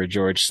 Is up where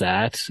George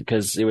sat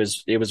because it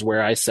was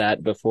where I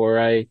sat before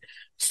I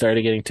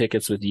started getting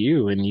tickets with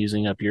you and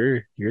using up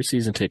your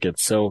season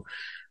tickets. So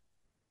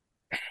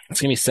it's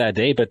gonna be a sad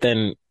day, but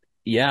then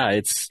yeah,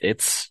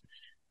 it's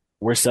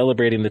we're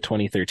celebrating the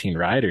 2013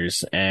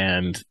 Riders,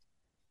 and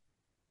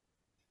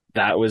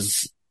that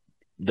was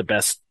the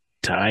best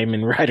time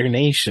in Rider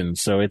Nation.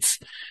 So it's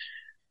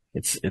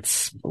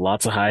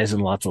lots of highs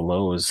and lots of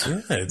lows.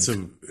 Yeah,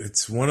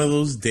 it's one of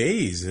those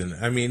days, and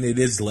I mean it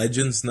is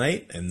Legends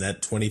Night, and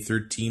that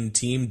 2013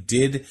 team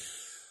did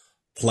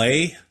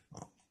play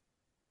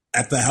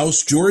at the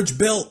house George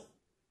built.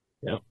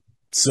 Yep.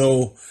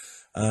 So,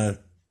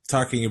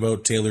 talking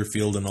about Taylor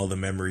Field and all the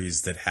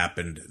memories that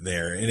happened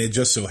there, and it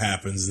just so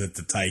happens that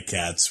the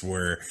Ticats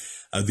were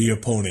the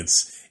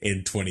opponents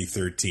in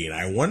 2013.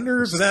 I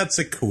wonder if that's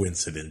a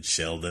coincidence,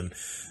 Sheldon.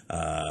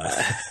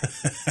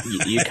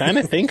 You kind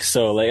of think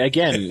so. Like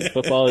again,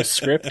 football is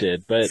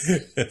scripted, but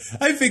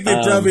I think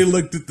they probably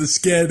looked at the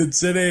scan and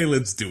said, "Hey,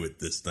 let's do it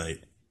this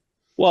night."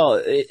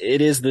 well,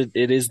 it is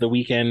the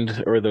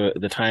weekend or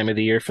the time of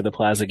the year for the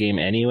Plaza game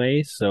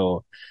anyway.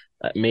 So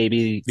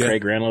maybe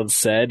Craig Reynolds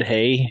said,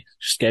 "Hey,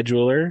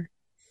 scheduler,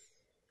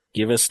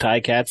 give us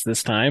Ticats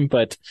this time."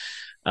 But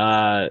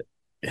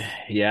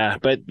yeah.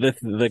 But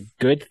the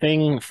good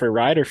thing for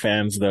Rider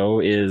fans though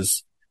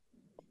is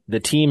the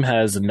team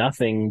has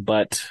nothing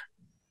but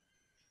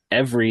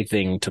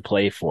everything to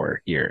play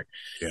for here.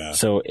 Yeah.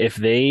 So if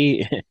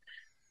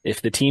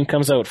the team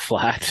comes out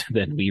flat,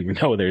 then we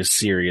know there's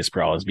serious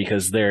problems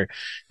because they're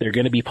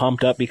going to be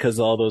pumped up because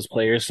all those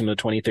players from the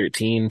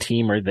 2013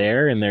 team are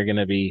there, and they're going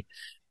to be,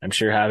 I'm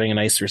sure, having a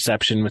nice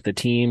reception with the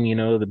team,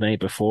 the night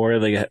before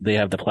they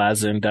have the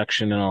Plaza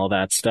induction and all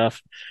that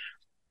stuff.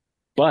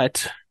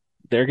 But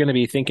they're going to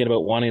be thinking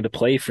about wanting to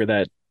play for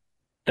that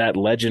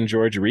legend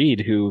George Reed,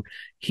 who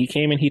he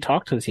came and he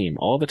talked to the team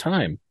all the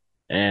time.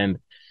 And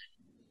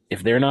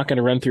if they're not going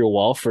to run through a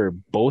wall for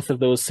both of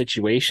those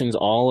situations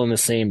all on the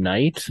same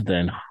night,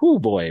 then oh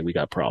boy, we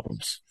got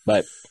problems.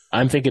 But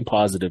I'm thinking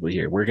positively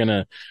here. We're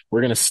gonna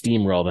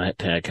steamroll the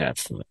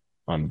Ticats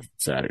on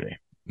Saturday.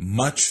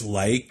 Much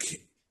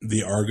like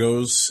the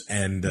Argos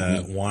and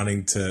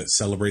wanting to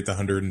celebrate the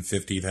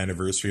 150th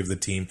anniversary of the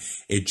team,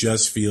 it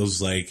just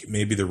feels like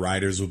maybe the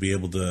Riders will be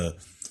able to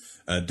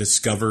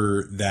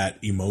discover that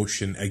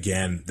emotion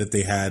again that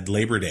they had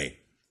Labor Day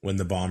when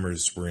the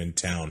Bombers were in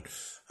town.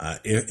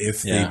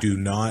 If they do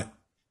not,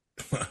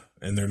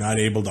 and they're not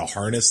able to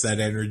harness that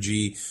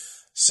energy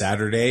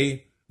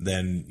Saturday,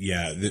 then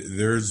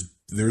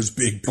there's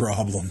big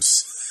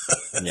problems.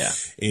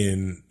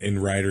 in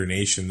Rider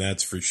Nation,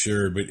 that's for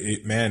sure. But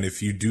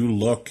if you do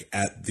look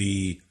at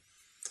the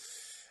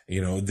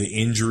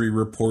injury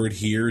report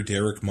here,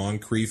 Derek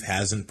Moncrief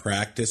hasn't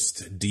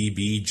practiced.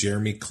 DB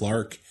Jeremy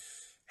Clark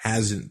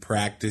hasn't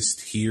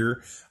practiced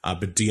here,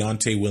 but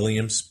Deontay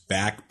Williams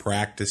back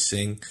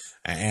practicing.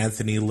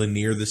 Anthony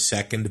Lanier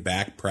II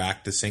back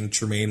practicing.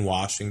 Tremaine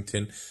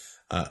Washington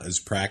is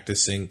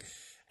practicing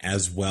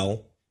as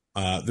well.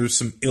 There's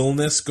some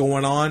illness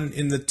going on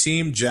in the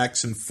team.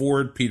 Jackson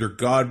Ford, Peter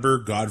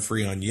Godberg,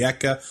 Godfrey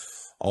Onyeka,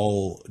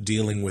 all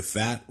dealing with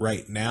that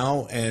right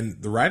now.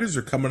 And the Riders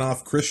are coming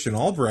off Christian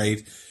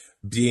Albright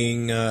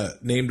being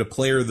named a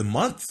Player of the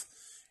Month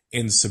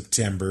in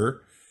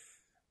September.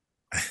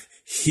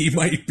 He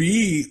might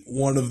be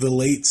one of the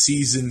late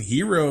season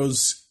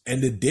heroes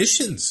and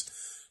additions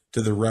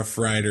to the Rough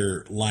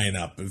Rider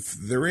lineup. If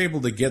they're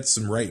able to get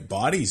some right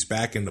bodies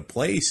back into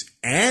place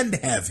and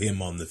have him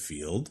on the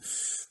field,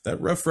 that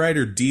Rough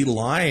Rider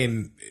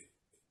D-line,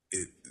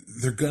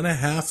 they're going to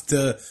have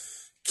to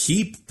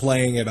keep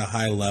playing at a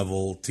high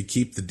level to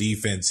keep the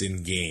defense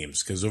in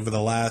games, because over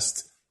the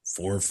last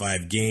 4 or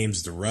 5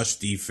 games, the rush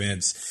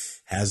defense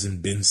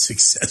hasn't been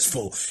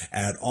successful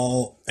at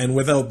all. And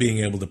without being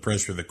able to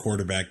pressure the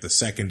quarterback, the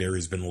secondary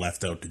has been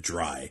left out to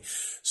dry.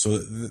 So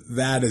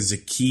that is a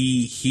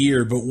key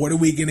here. But what are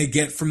we going to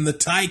get from the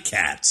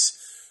Ticats?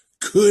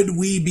 Could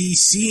we be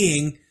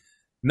seeing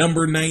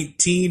number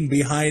 19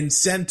 behind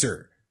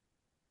center?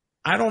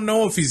 I don't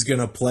know if he's going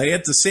to play.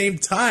 At the same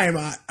time,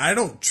 I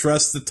don't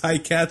trust the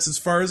Ticats as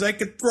far as I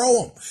could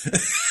throw them.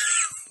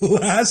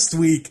 Last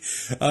week,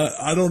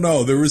 I don't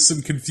know. There was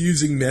some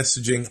confusing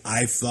messaging,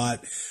 I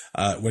thought,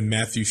 when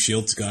Matthew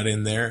Schiltz got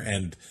in there,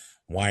 and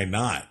why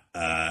not?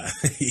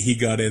 He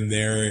got in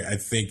there. I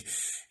think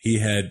he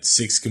had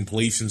 6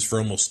 completions for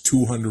almost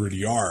 200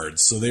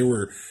 yards. So they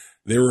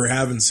were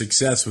having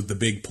success with the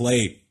big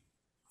play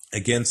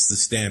against the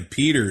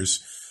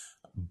Stampeders.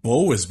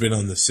 Bo has been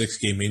on the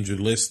 6-game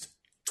injured list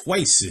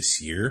twice this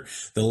year.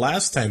 The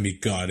last time he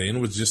got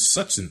in was just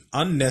such an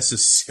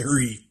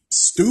unnecessary,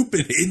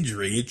 stupid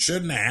injury. It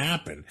shouldn't have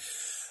happened.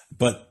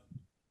 But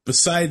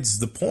besides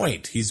the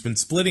point, he's been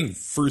splitting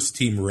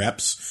first-team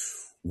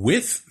reps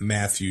with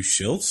Matthew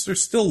Schiltz. They're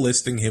still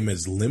listing him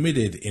as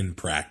limited in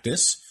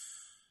practice.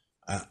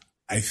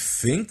 I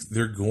think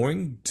they're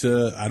going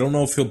to, I don't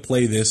know if he'll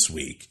play this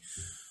week,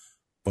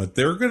 But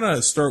they're going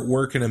to start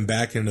working him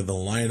back into the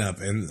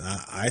lineup, and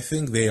I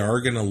think they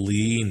are going to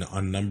lean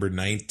on number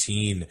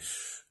 19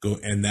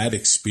 and that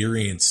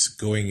experience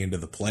going into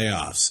the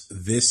playoffs.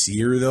 This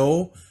year,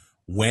 though,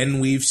 when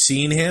we've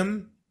seen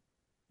him,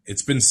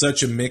 it's been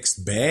such a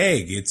mixed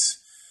bag.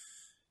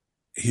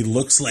 He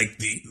looks like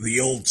the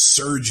old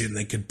surgeon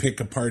that could pick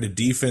apart a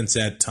defense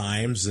at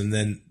times, and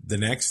then the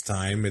next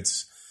time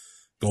it's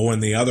going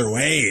the other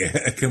way,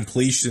 a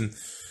completion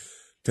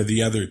to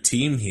the other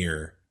team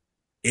here.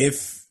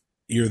 If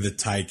you're the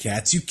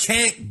Ticats, you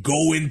can't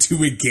go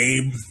into a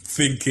game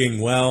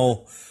thinking,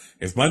 well,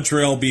 if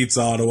Montreal beats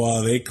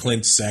Ottawa, they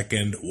clinch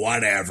second,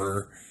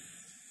 whatever.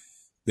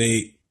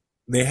 They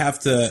have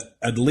to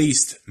at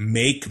least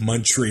make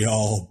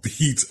Montreal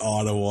beat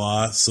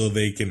Ottawa so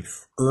they can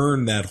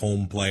earn that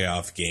home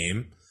playoff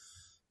game.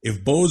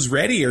 If Bo's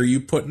ready, are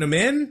you putting him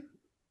in?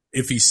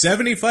 If he's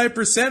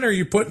 75%, are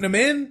you putting him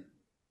in?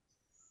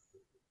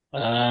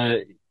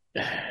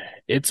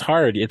 It's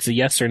hard. It's a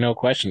yes or no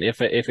question.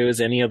 If it was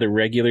any other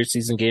regular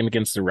season game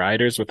against the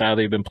Riders with how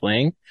they've been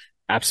playing,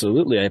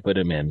 absolutely I put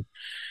him in.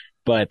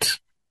 But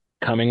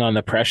coming on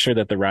the pressure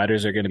that the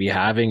Riders are going to be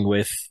having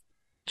with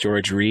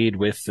George Reed,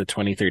 with the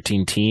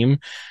 2013 team,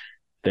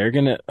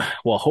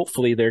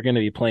 hopefully they're going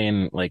to be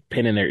playing like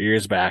pinning their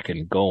ears back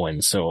and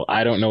going. So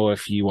I don't know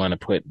if you want to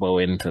put Bo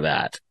into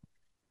that.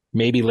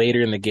 Maybe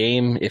later in the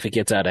game, if it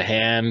gets out of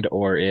hand,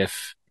 or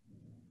if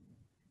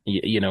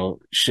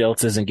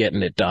Schultz isn't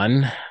getting it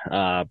done.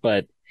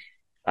 But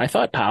I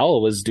thought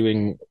Powell was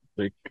doing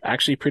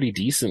actually pretty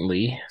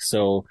decently.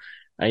 So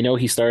I know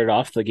he started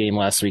off the game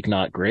last week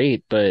not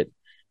great, but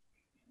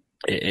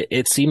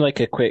it seemed like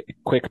a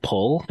quick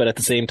pull. But at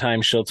the same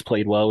time, Schultz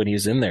played well when he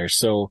was in there.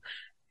 So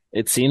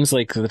it seems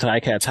like the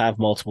Ticats have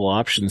multiple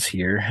options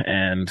here.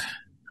 And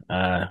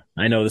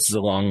I know this is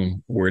a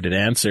long-worded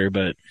answer,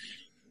 but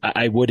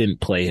I wouldn't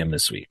play him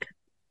this week.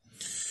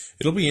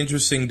 It'll be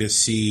interesting to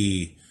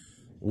see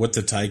what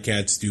the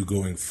Ticats do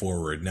going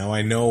forward. Now,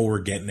 I know we're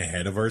getting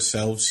ahead of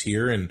ourselves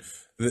here, and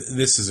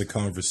this is a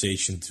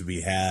conversation to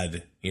be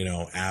had,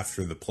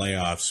 after the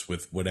playoffs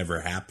with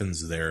whatever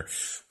happens there.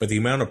 But the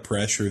amount of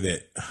pressure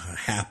that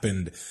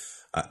happened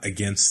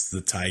against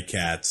the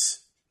Ticats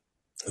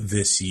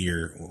this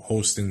year,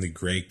 hosting the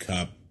Grey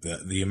Cup,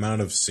 the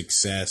amount of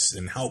success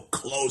and how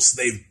close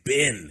they've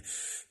been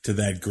to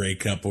that Grey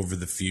Cup over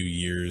the few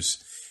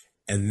years.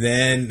 And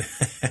then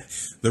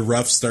the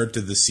rough start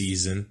to the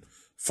season,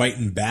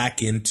 fighting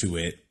back into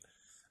it.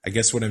 I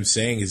guess what I'm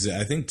saying is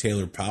I think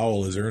Taylor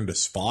Powell has earned a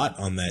spot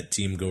on that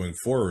team going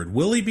forward.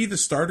 Will he be the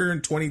starter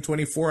in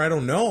 2024? I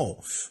don't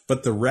know.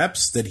 But the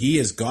reps that he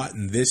has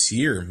gotten this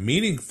year,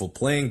 meaningful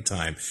playing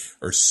time,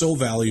 are so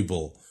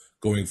valuable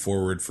going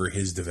forward for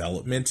his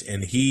development.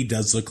 And he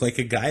does look like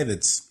a guy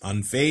that's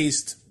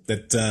unfazed,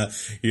 that,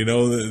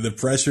 the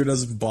pressure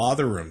doesn't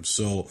bother him.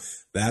 So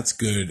that's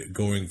good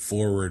going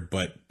forward,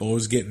 but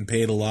Bo's getting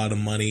paid a lot of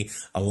money.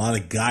 A lot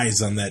of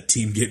guys on that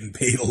team getting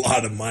paid a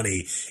lot of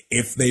money.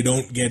 If they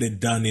don't get it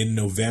done in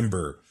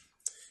November,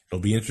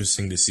 it'll be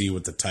interesting to see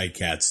what the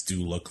Ticats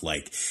do look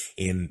like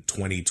in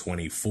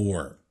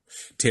 2024.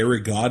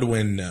 Terry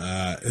Godwin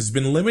has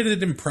been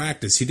limited in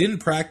practice. He didn't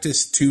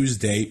practice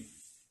Tuesday,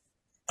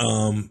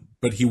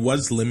 but he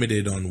was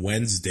limited on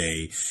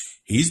Wednesday.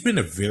 He's been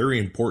a very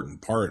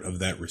important part of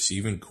that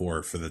receiving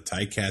core for the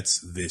Ticats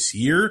this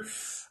year.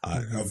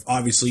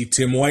 Obviously,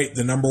 Tim White,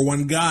 the number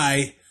one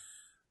guy,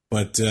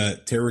 but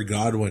Terry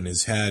Godwin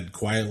has had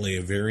quietly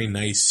a very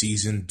nice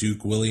season.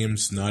 Duke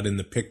Williams not in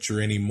the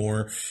picture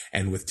anymore,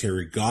 and with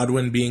Terry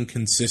Godwin being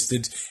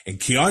consistent and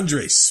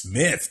Keandre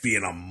Smith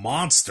being a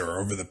monster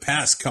over the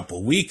past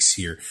couple weeks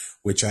here,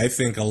 which I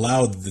think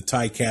allowed the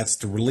Ticats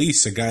to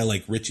release a guy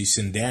like Richie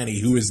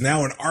Sindani, who is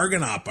now an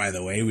Argonaut, by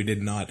the way. We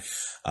did not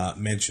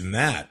mention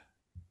that.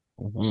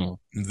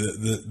 Mm-hmm.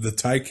 The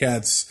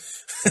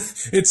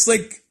Ticats, it's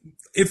like,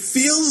 it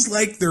feels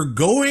like they're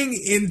going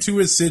into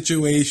a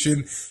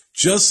situation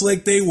just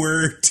like they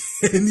were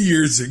 10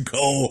 years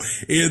ago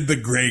in the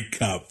Grey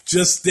Cup.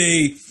 Just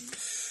the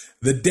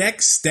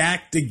deck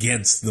stacked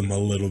against them a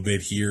little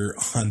bit here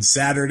on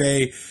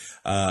Saturday.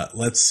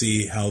 Let's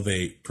see how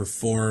they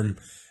perform.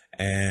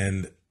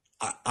 And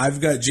I've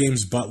got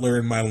James Butler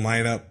in my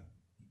lineup,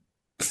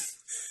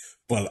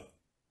 but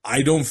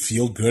I don't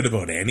feel good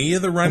about any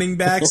of the running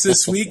backs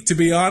this week, to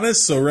be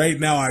honest. So right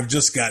now I've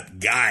just got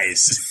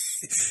guys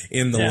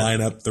in the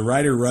lineup. The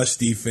Rider Rush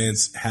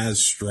defense has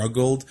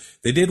struggled.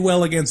 They did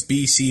well against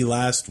BC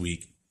last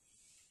week,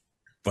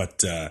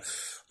 but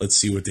let's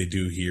see what they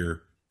do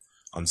here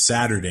on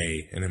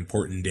Saturday, an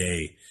important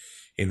day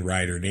in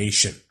Rider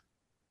Nation.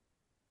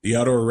 The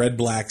Ottawa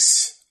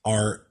Redblacks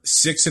are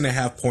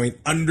 6.5-point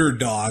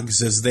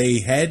underdogs as they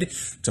head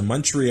to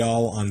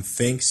Montreal on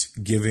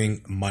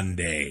Thanksgiving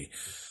Monday.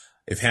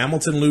 If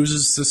Hamilton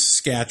loses to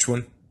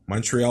Saskatchewan,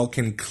 Montreal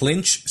can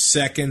clinch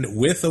second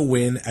with a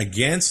win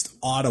against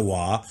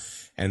Ottawa,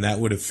 and that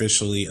would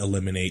officially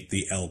eliminate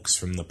the Elks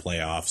from the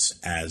playoffs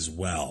as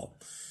well.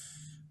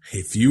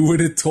 If you would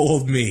have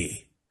told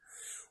me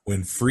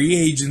when free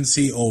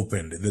agency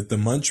opened that the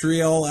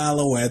Montreal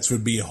Alouettes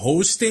would be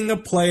hosting a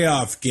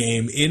playoff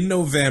game in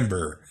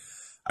November,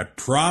 I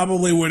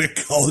probably would have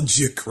called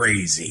you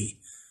crazy.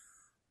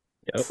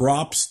 Yep.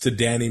 Props to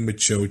Danny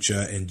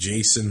Machocha and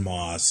Jason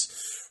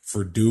Moss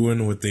for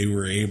doing what they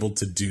were able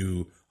to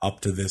do up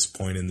to this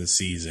point in the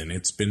season.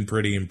 It's been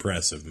pretty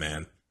impressive,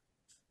 man.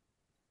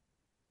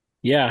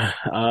 Yeah,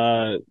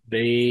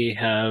 they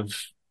have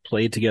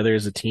played together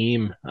as a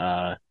team.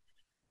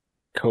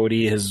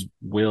 Cody has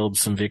willed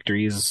some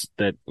victories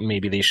that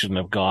maybe they shouldn't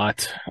have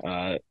got.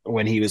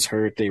 When he was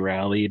hurt, they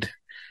rallied.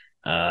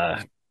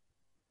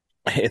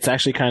 It's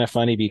actually kind of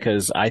funny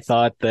because I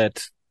thought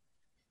that,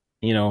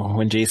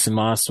 when Jason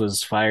Moss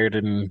was fired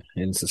in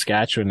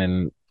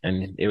Saskatchewan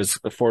and it was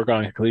a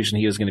foregone conclusion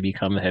he was going to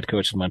become the head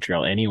coach of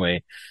Montreal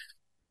anyway,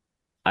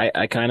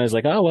 I kind of was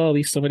like, oh, well, at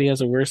least somebody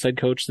has a worse head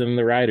coach than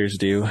the Riders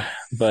do.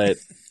 But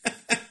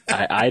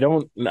I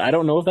don't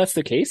know if that's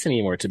the case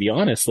anymore, to be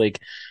honest. Like,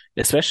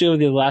 especially over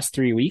the last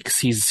 3 weeks,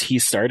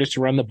 he's started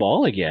to run the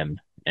ball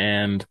again,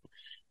 and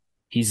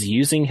he's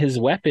using his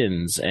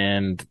weapons,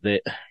 and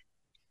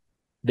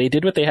they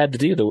did what they had to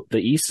do. The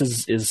East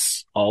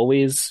is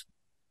always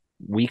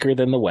weaker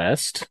than the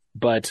West,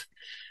 but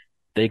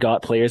they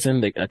got players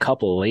in, a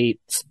couple late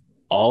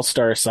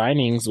all-star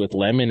signings with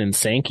Lemon and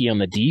Sankey on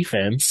the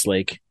defense.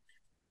 Like,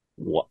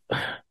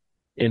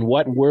 in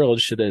what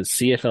world should a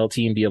CFL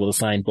team be able to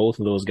sign both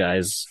of those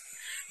guys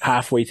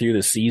halfway through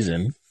the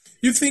season?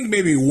 You think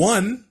maybe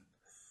one?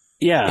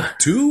 Yeah.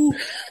 Two?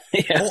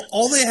 Yeah.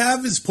 All they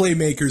have is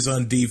playmakers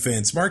on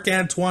defense.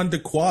 Marc-Antoine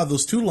Dequoy,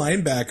 those two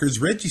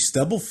linebackers, Reggie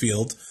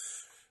Stubblefield,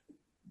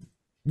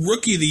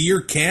 Rookie of the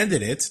Year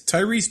candidate,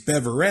 Tyrese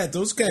Beverette,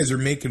 those guys are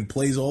making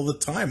plays all the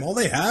time. All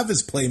they have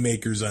is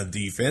playmakers on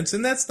defense,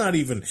 and that's not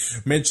even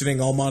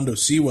mentioning Armando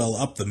Sewell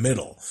up the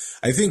middle.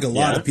 I think a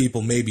lot of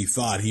people maybe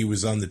thought he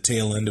was on the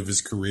tail end of his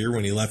career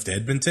when he left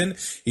Edmonton.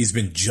 He's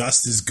been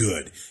just as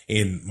good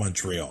in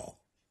Montreal.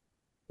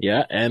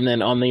 Yeah, and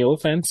then on the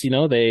offense,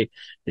 they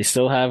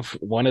still have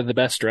one of the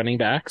best running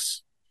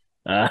backs.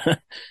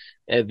 Tyson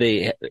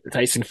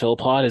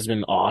Philpott has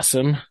been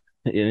awesome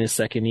in his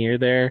second year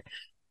there.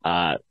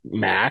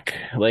 Mac,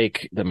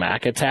 like the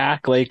Mac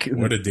attack, like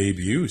what a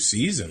debut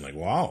season! Like,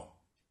 wow.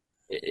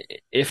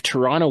 If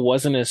Toronto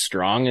wasn't as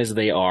strong as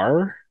they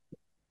are,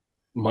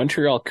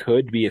 Montreal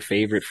could be a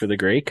favorite for the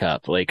Grey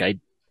Cup. Like,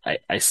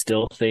 I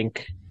still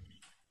think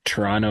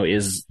Toronto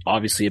is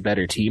obviously a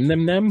better team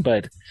than them,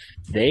 but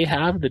they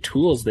have the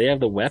tools, they have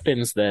the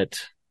weapons that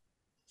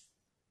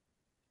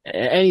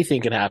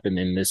anything can happen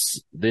in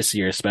this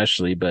year,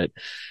 especially. But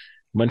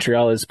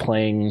Montreal is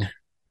playing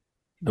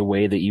the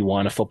way that you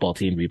want a football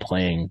team to be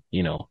playing,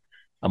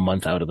 a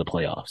month out of the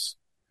playoffs.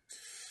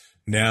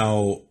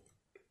 Now,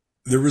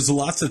 there was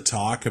lots of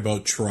talk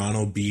about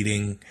Toronto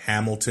beating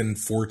Hamilton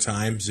 4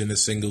 times in a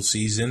single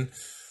season.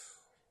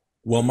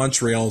 Well,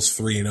 Montreal's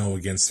 3-0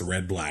 against the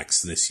Red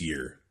Blacks this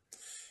year.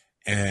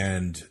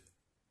 And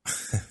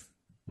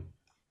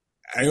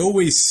I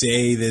always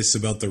say this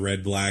about the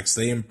Red Blacks.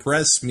 They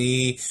impress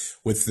me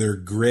with their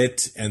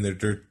grit and their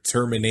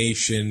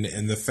determination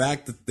and the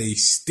fact that they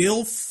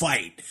still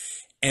fight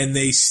and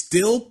they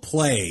still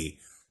play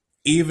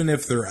even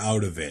if they're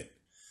out of it.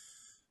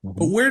 Mm-hmm.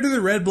 But where do the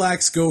Red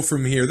Blacks go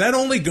from here? That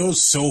only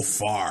goes so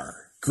far.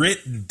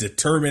 Grit and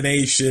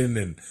determination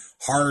and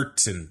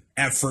heart and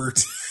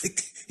effort.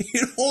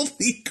 It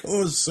only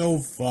goes so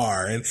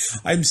far. And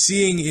I'm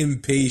seeing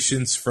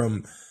impatience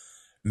from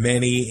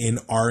many in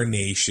our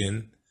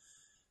nation.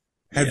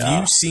 Have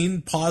you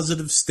seen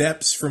positive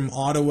steps from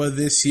Ottawa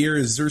this year?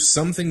 Is there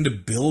something to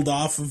build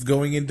off of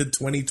going into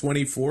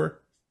 2024?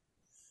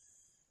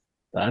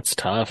 That's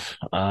tough.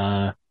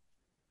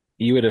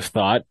 You would have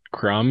thought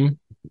Crum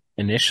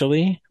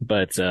initially,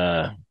 but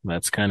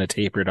that's kind of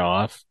tapered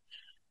off.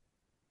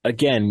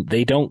 Again,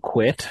 they don't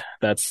quit.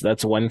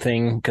 That's one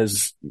thing,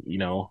 because,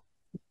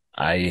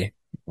 I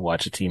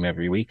watch a team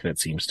every week that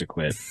seems to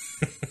quit.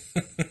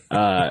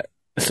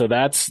 So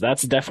that's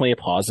definitely a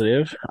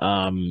positive.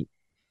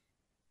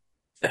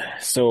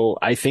 So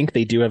I think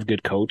they do have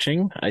good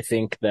coaching. I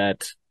think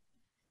that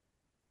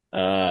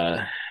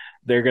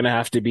they're going to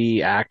have to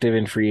be active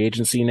in free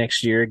agency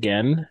next year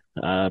again,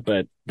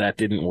 but that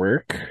didn't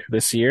work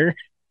this year.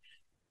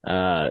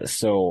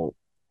 So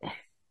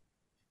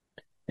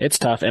it's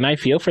tough. And I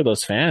feel for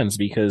those fans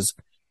because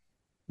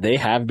they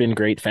have been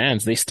great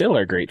fans. They still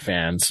are great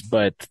fans,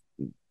 but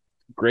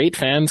great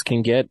fans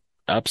can get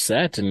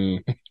upset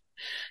and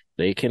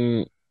they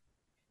can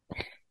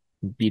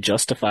be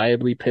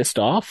justifiably pissed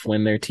off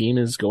when their team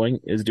is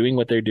doing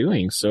what they're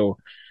doing. So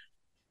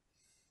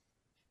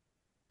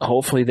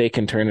hopefully they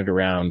can turn it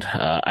around.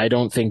 I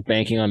don't think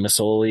banking on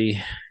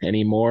Masoli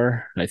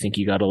anymore. I think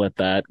you got to let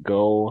that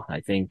go.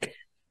 I think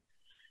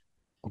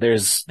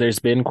there's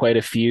been quite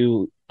a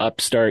few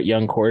upstart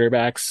young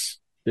quarterbacks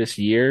this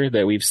year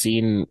that we've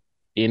seen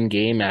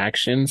in-game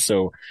action.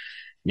 So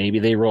maybe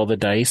they roll the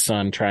dice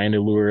on trying to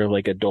lure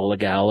like a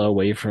Dolagala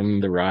away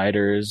from the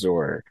Riders,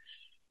 or,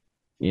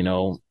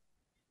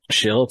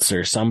 Schiltz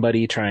or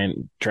somebody try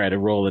to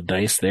roll the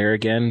dice there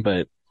again.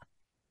 But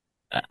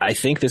I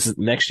think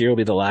next year will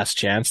be the last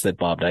chance that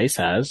Bob Dice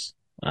has.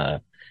 I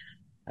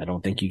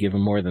don't think you give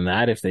them more than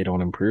that if they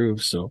don't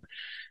improve. So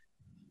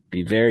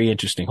be very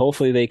interesting.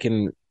 Hopefully they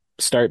can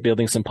start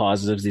building some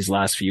positives these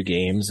last few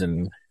games,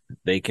 and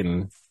they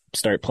can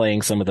start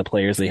playing some of the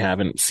players they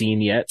haven't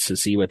seen yet to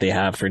see what they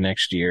have for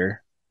next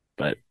year.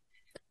 But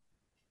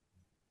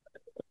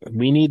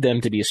we need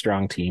them to be a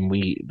strong team.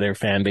 Their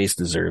fan base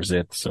deserves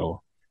it.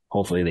 So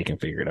hopefully they can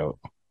figure it out.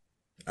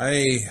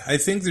 I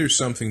think there's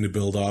something to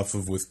build off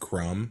of with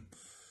Crum.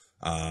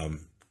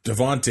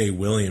 Devontae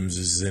Williams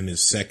is in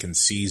his second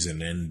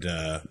season, and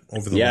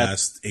over the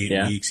last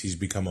 8 weeks, he's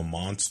become a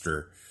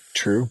monster.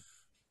 True.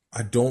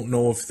 I don't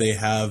know if they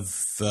have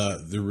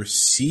the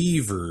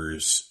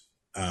receivers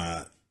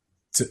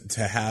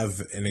to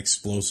have an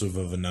explosive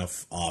of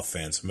enough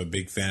offense. I'm a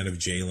big fan of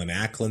Jalen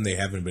Acklin. They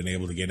haven't been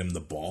able to get him the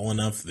ball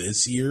enough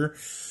this year.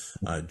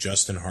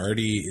 Justin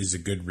Hardy is a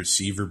good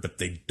receiver, but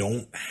they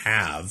don't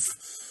have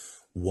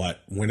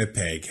what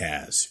Winnipeg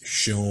has.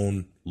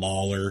 Schoen,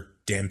 Lawler,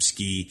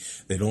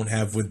 Dembski. They don't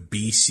have what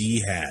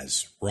BC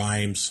has.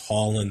 Rhymes,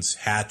 Hollins,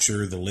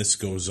 Hatcher, the list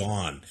goes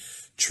on.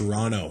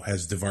 Toronto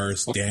has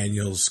DeVaris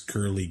Daniels,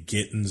 Curly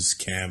Gittins,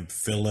 Cam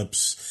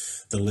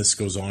Phillips. The list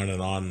goes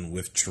on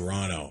with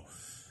Toronto.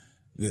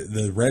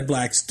 The Red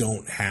Blacks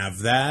don't have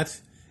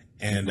that,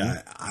 and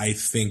I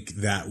think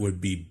that would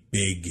be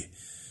big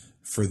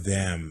for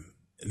them.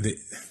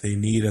 They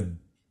need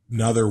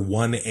another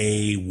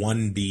 1A,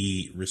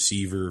 1B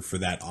receiver for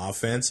that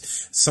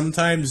offense.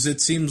 Sometimes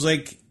it seems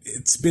like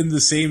it's been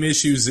the same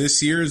issues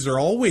this year as there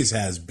always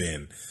has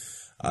been.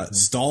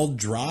 Stalled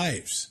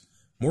drives,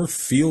 more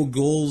field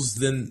goals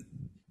than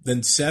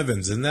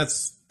sevens, and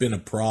that's been a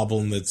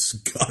problem that's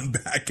gone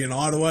back in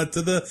Ottawa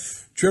to the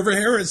Trevor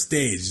Harris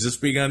days,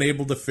 just being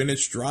unable to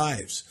finish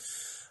drives.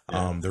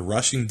 The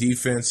rushing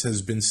defense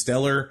has been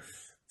stellar.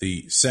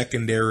 The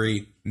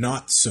secondary,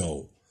 not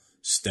so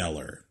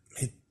stellar.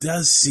 It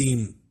does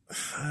seem,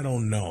 I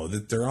don't know,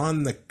 that they're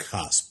on the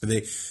cusp.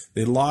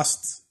 They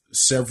lost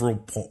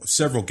several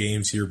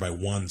games here by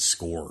one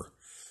score,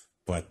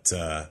 but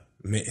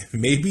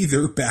maybe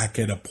they're back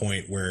at a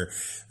point where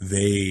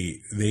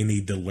they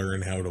need to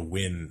learn how to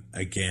win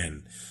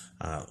again.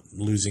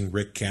 Losing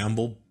Rick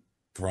Campbell,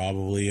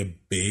 probably a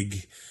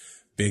big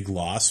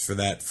loss for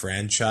that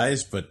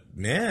franchise, but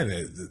man,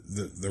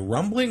 the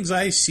rumblings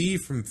I see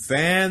from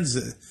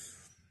fans,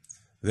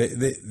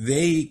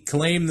 they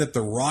claim that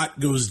the rot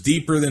goes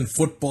deeper than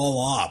football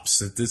ops,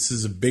 that this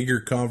is a bigger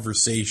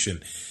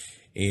conversation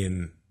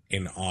in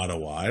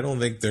Ottawa. I don't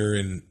think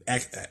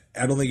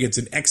it's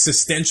an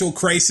existential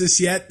crisis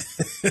yet,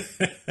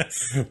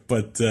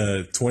 but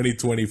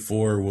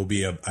 2024 will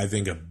be I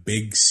think a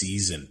big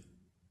season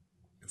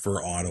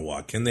for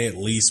Ottawa. Can they at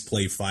least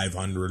play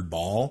 500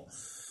 ball?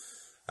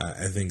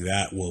 I think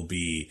that will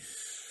be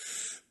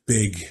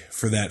big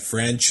for that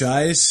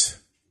franchise.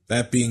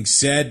 That being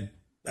said,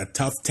 a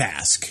tough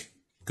task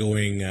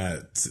going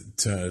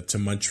to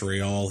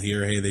Montreal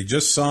here. Hey, they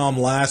just saw them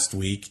last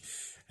week,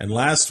 and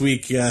last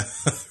week there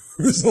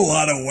was a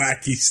lot of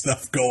wacky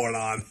stuff going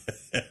on.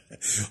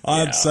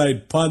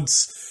 Onside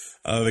punts,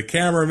 the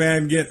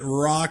cameraman getting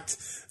rocked.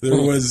 There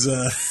was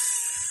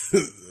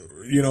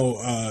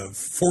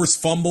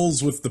forced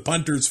fumbles with the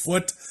punter's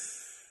foot.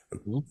 A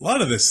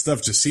lot of this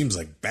stuff just seems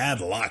like bad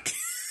luck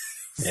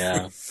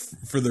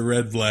for the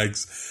Red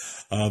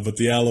Blacks. But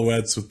the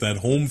Alouettes with that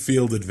home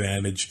field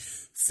advantage,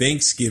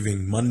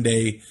 Thanksgiving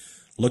Monday,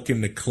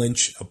 looking to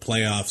clinch a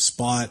playoff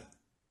spot.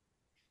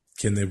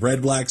 Can the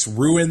Red Blacks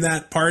ruin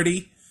that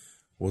party?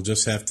 We'll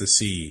just have to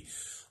see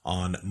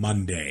on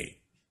Monday.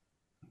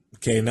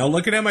 Okay, now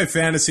looking at my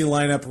fantasy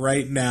lineup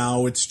right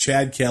now, it's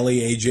Chad Kelly,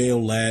 AJ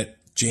Ouellette,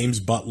 James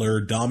Butler,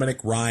 Dominic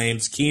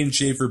Rhymes, Kean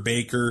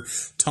Schaefer-Baker,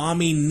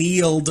 Tommy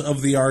Neild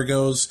of the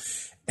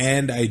Argos,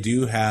 and I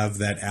do have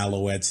that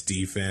Alouettes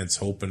defense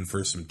hoping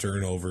for some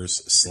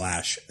turnovers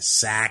 /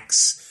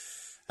 sacks.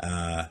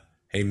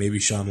 Hey, maybe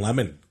Sean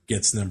Lemon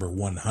gets number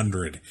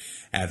 100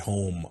 at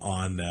home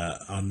on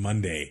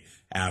Monday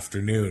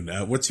afternoon.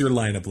 What's your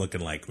lineup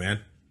looking like,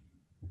 man?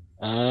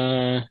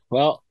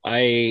 Well,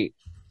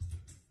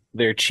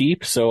 they're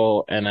cheap,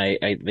 so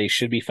they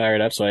should be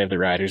fired up. So I have the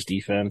Riders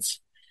defense.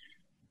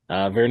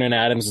 Vernon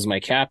Adams is my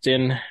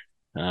captain.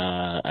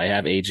 I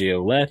have AJ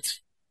Ouellette,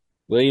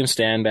 William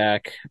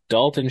Stanback,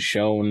 Dalton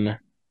Schoen,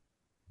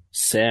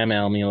 Sam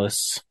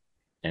Almulis,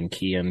 and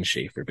Kean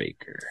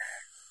Schaefer-Baker.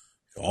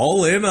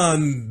 All in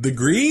on the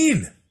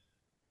green.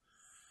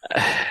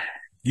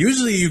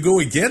 Usually you go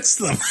against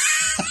them.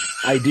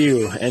 I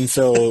do, and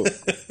so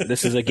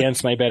this is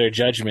against my better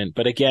judgment.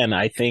 But again,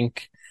 I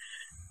think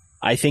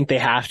they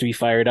have to be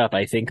fired up.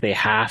 I think they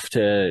have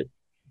to,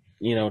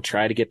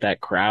 try to get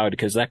that crowd,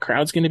 because that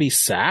crowd's going to be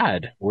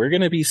sad. We're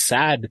going to be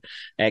sad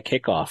at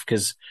kickoff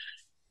because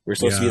we're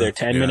supposed to be there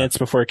 10 minutes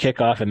before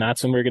kickoff, and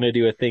that's when we're going to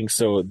do a thing.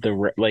 So the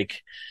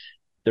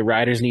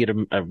Riders need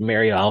a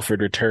Mary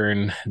Alford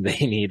return. They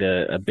need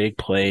a big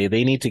play.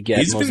 They need to get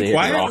He's Mosaic been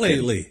quiet rocking.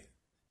 lately.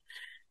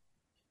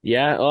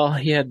 Yeah, well,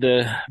 he had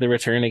the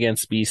return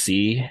against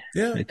BC,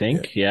 Yeah, I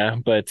think. Yeah,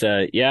 but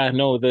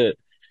no,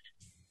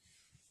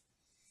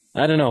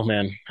 I don't know,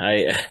 man.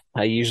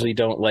 I usually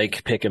don't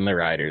like picking the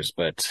Riders,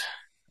 but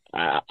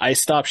I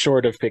stop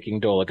short of picking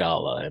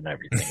Dolegala and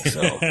everything.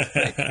 So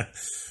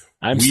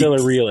I'm still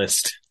a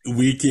realist.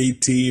 Week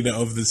 18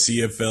 of the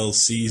CFL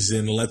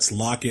season. Let's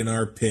lock in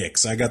our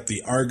picks. I got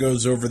the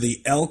Argos over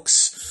the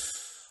Elks.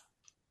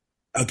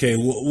 Okay,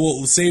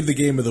 we'll save the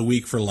game of the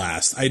week for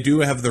last. I do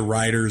have the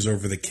Riders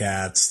over the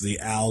Cats, the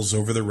Owls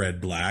over the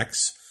Red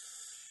Blacks.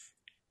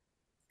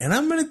 And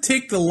I'm going to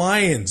take the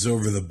Lions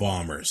over the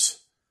Bombers,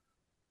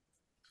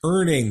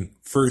 earning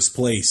first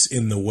place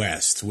in the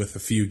West with a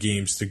few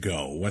games to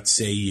go. What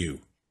say you?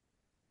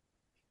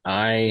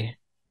 I,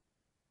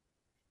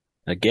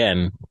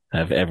 again,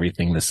 have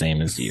everything the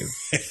same as you.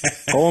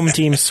 Home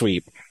team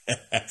sweep.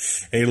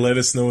 Hey, let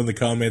us know in the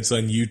comments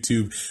on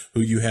YouTube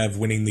who you have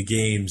winning the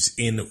games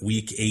in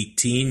Week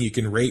 18. You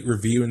can rate,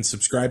 review, and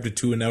subscribe to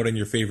Two and Out on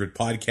your favorite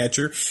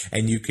podcatcher,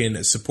 and you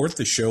can support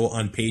the show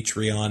on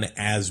Patreon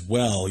as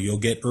well. You'll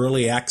get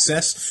early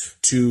access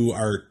to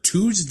our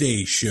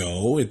Tuesday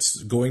show.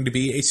 It's going to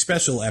be a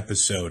special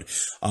episode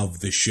of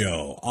the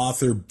show.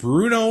 Author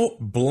Bruno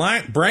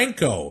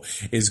Branco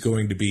is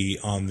going to be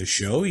on the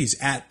show. He's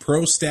at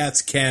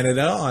ProStats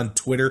Canada on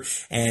Twitter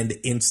and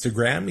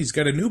Instagram. He's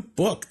got a new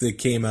book that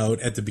came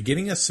out at the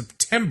beginning of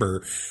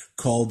September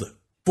called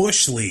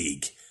Bush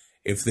League.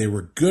 If they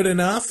were good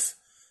enough,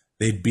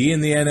 they'd be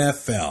in the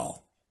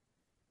NFL.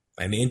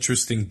 An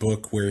interesting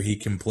book where he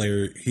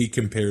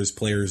compares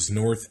players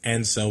north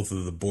and south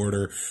of the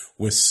border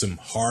with some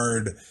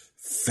hard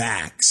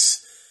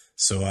facts.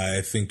 So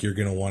I think you're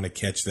going to want to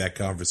catch that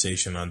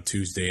conversation on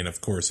Tuesday. And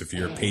of course, if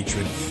you're a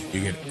patron,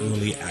 you get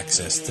early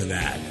access to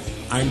that.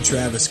 I'm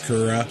Travis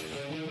Cura.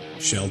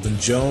 Sheldon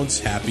Jones,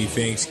 happy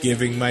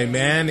Thanksgiving, my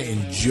man.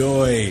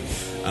 Enjoy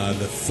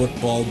the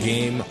football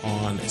game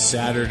on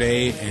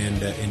Saturday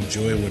and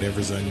enjoy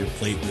whatever's on your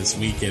plate this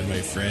weekend,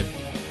 my friend.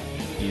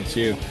 You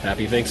too.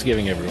 Happy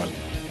Thanksgiving, everyone.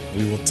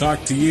 We will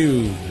talk to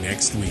you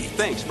next week.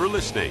 Thanks for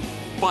listening.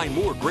 Find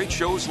more great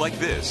shows like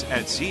this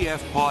at CF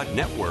Pod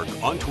Network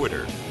on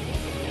Twitter.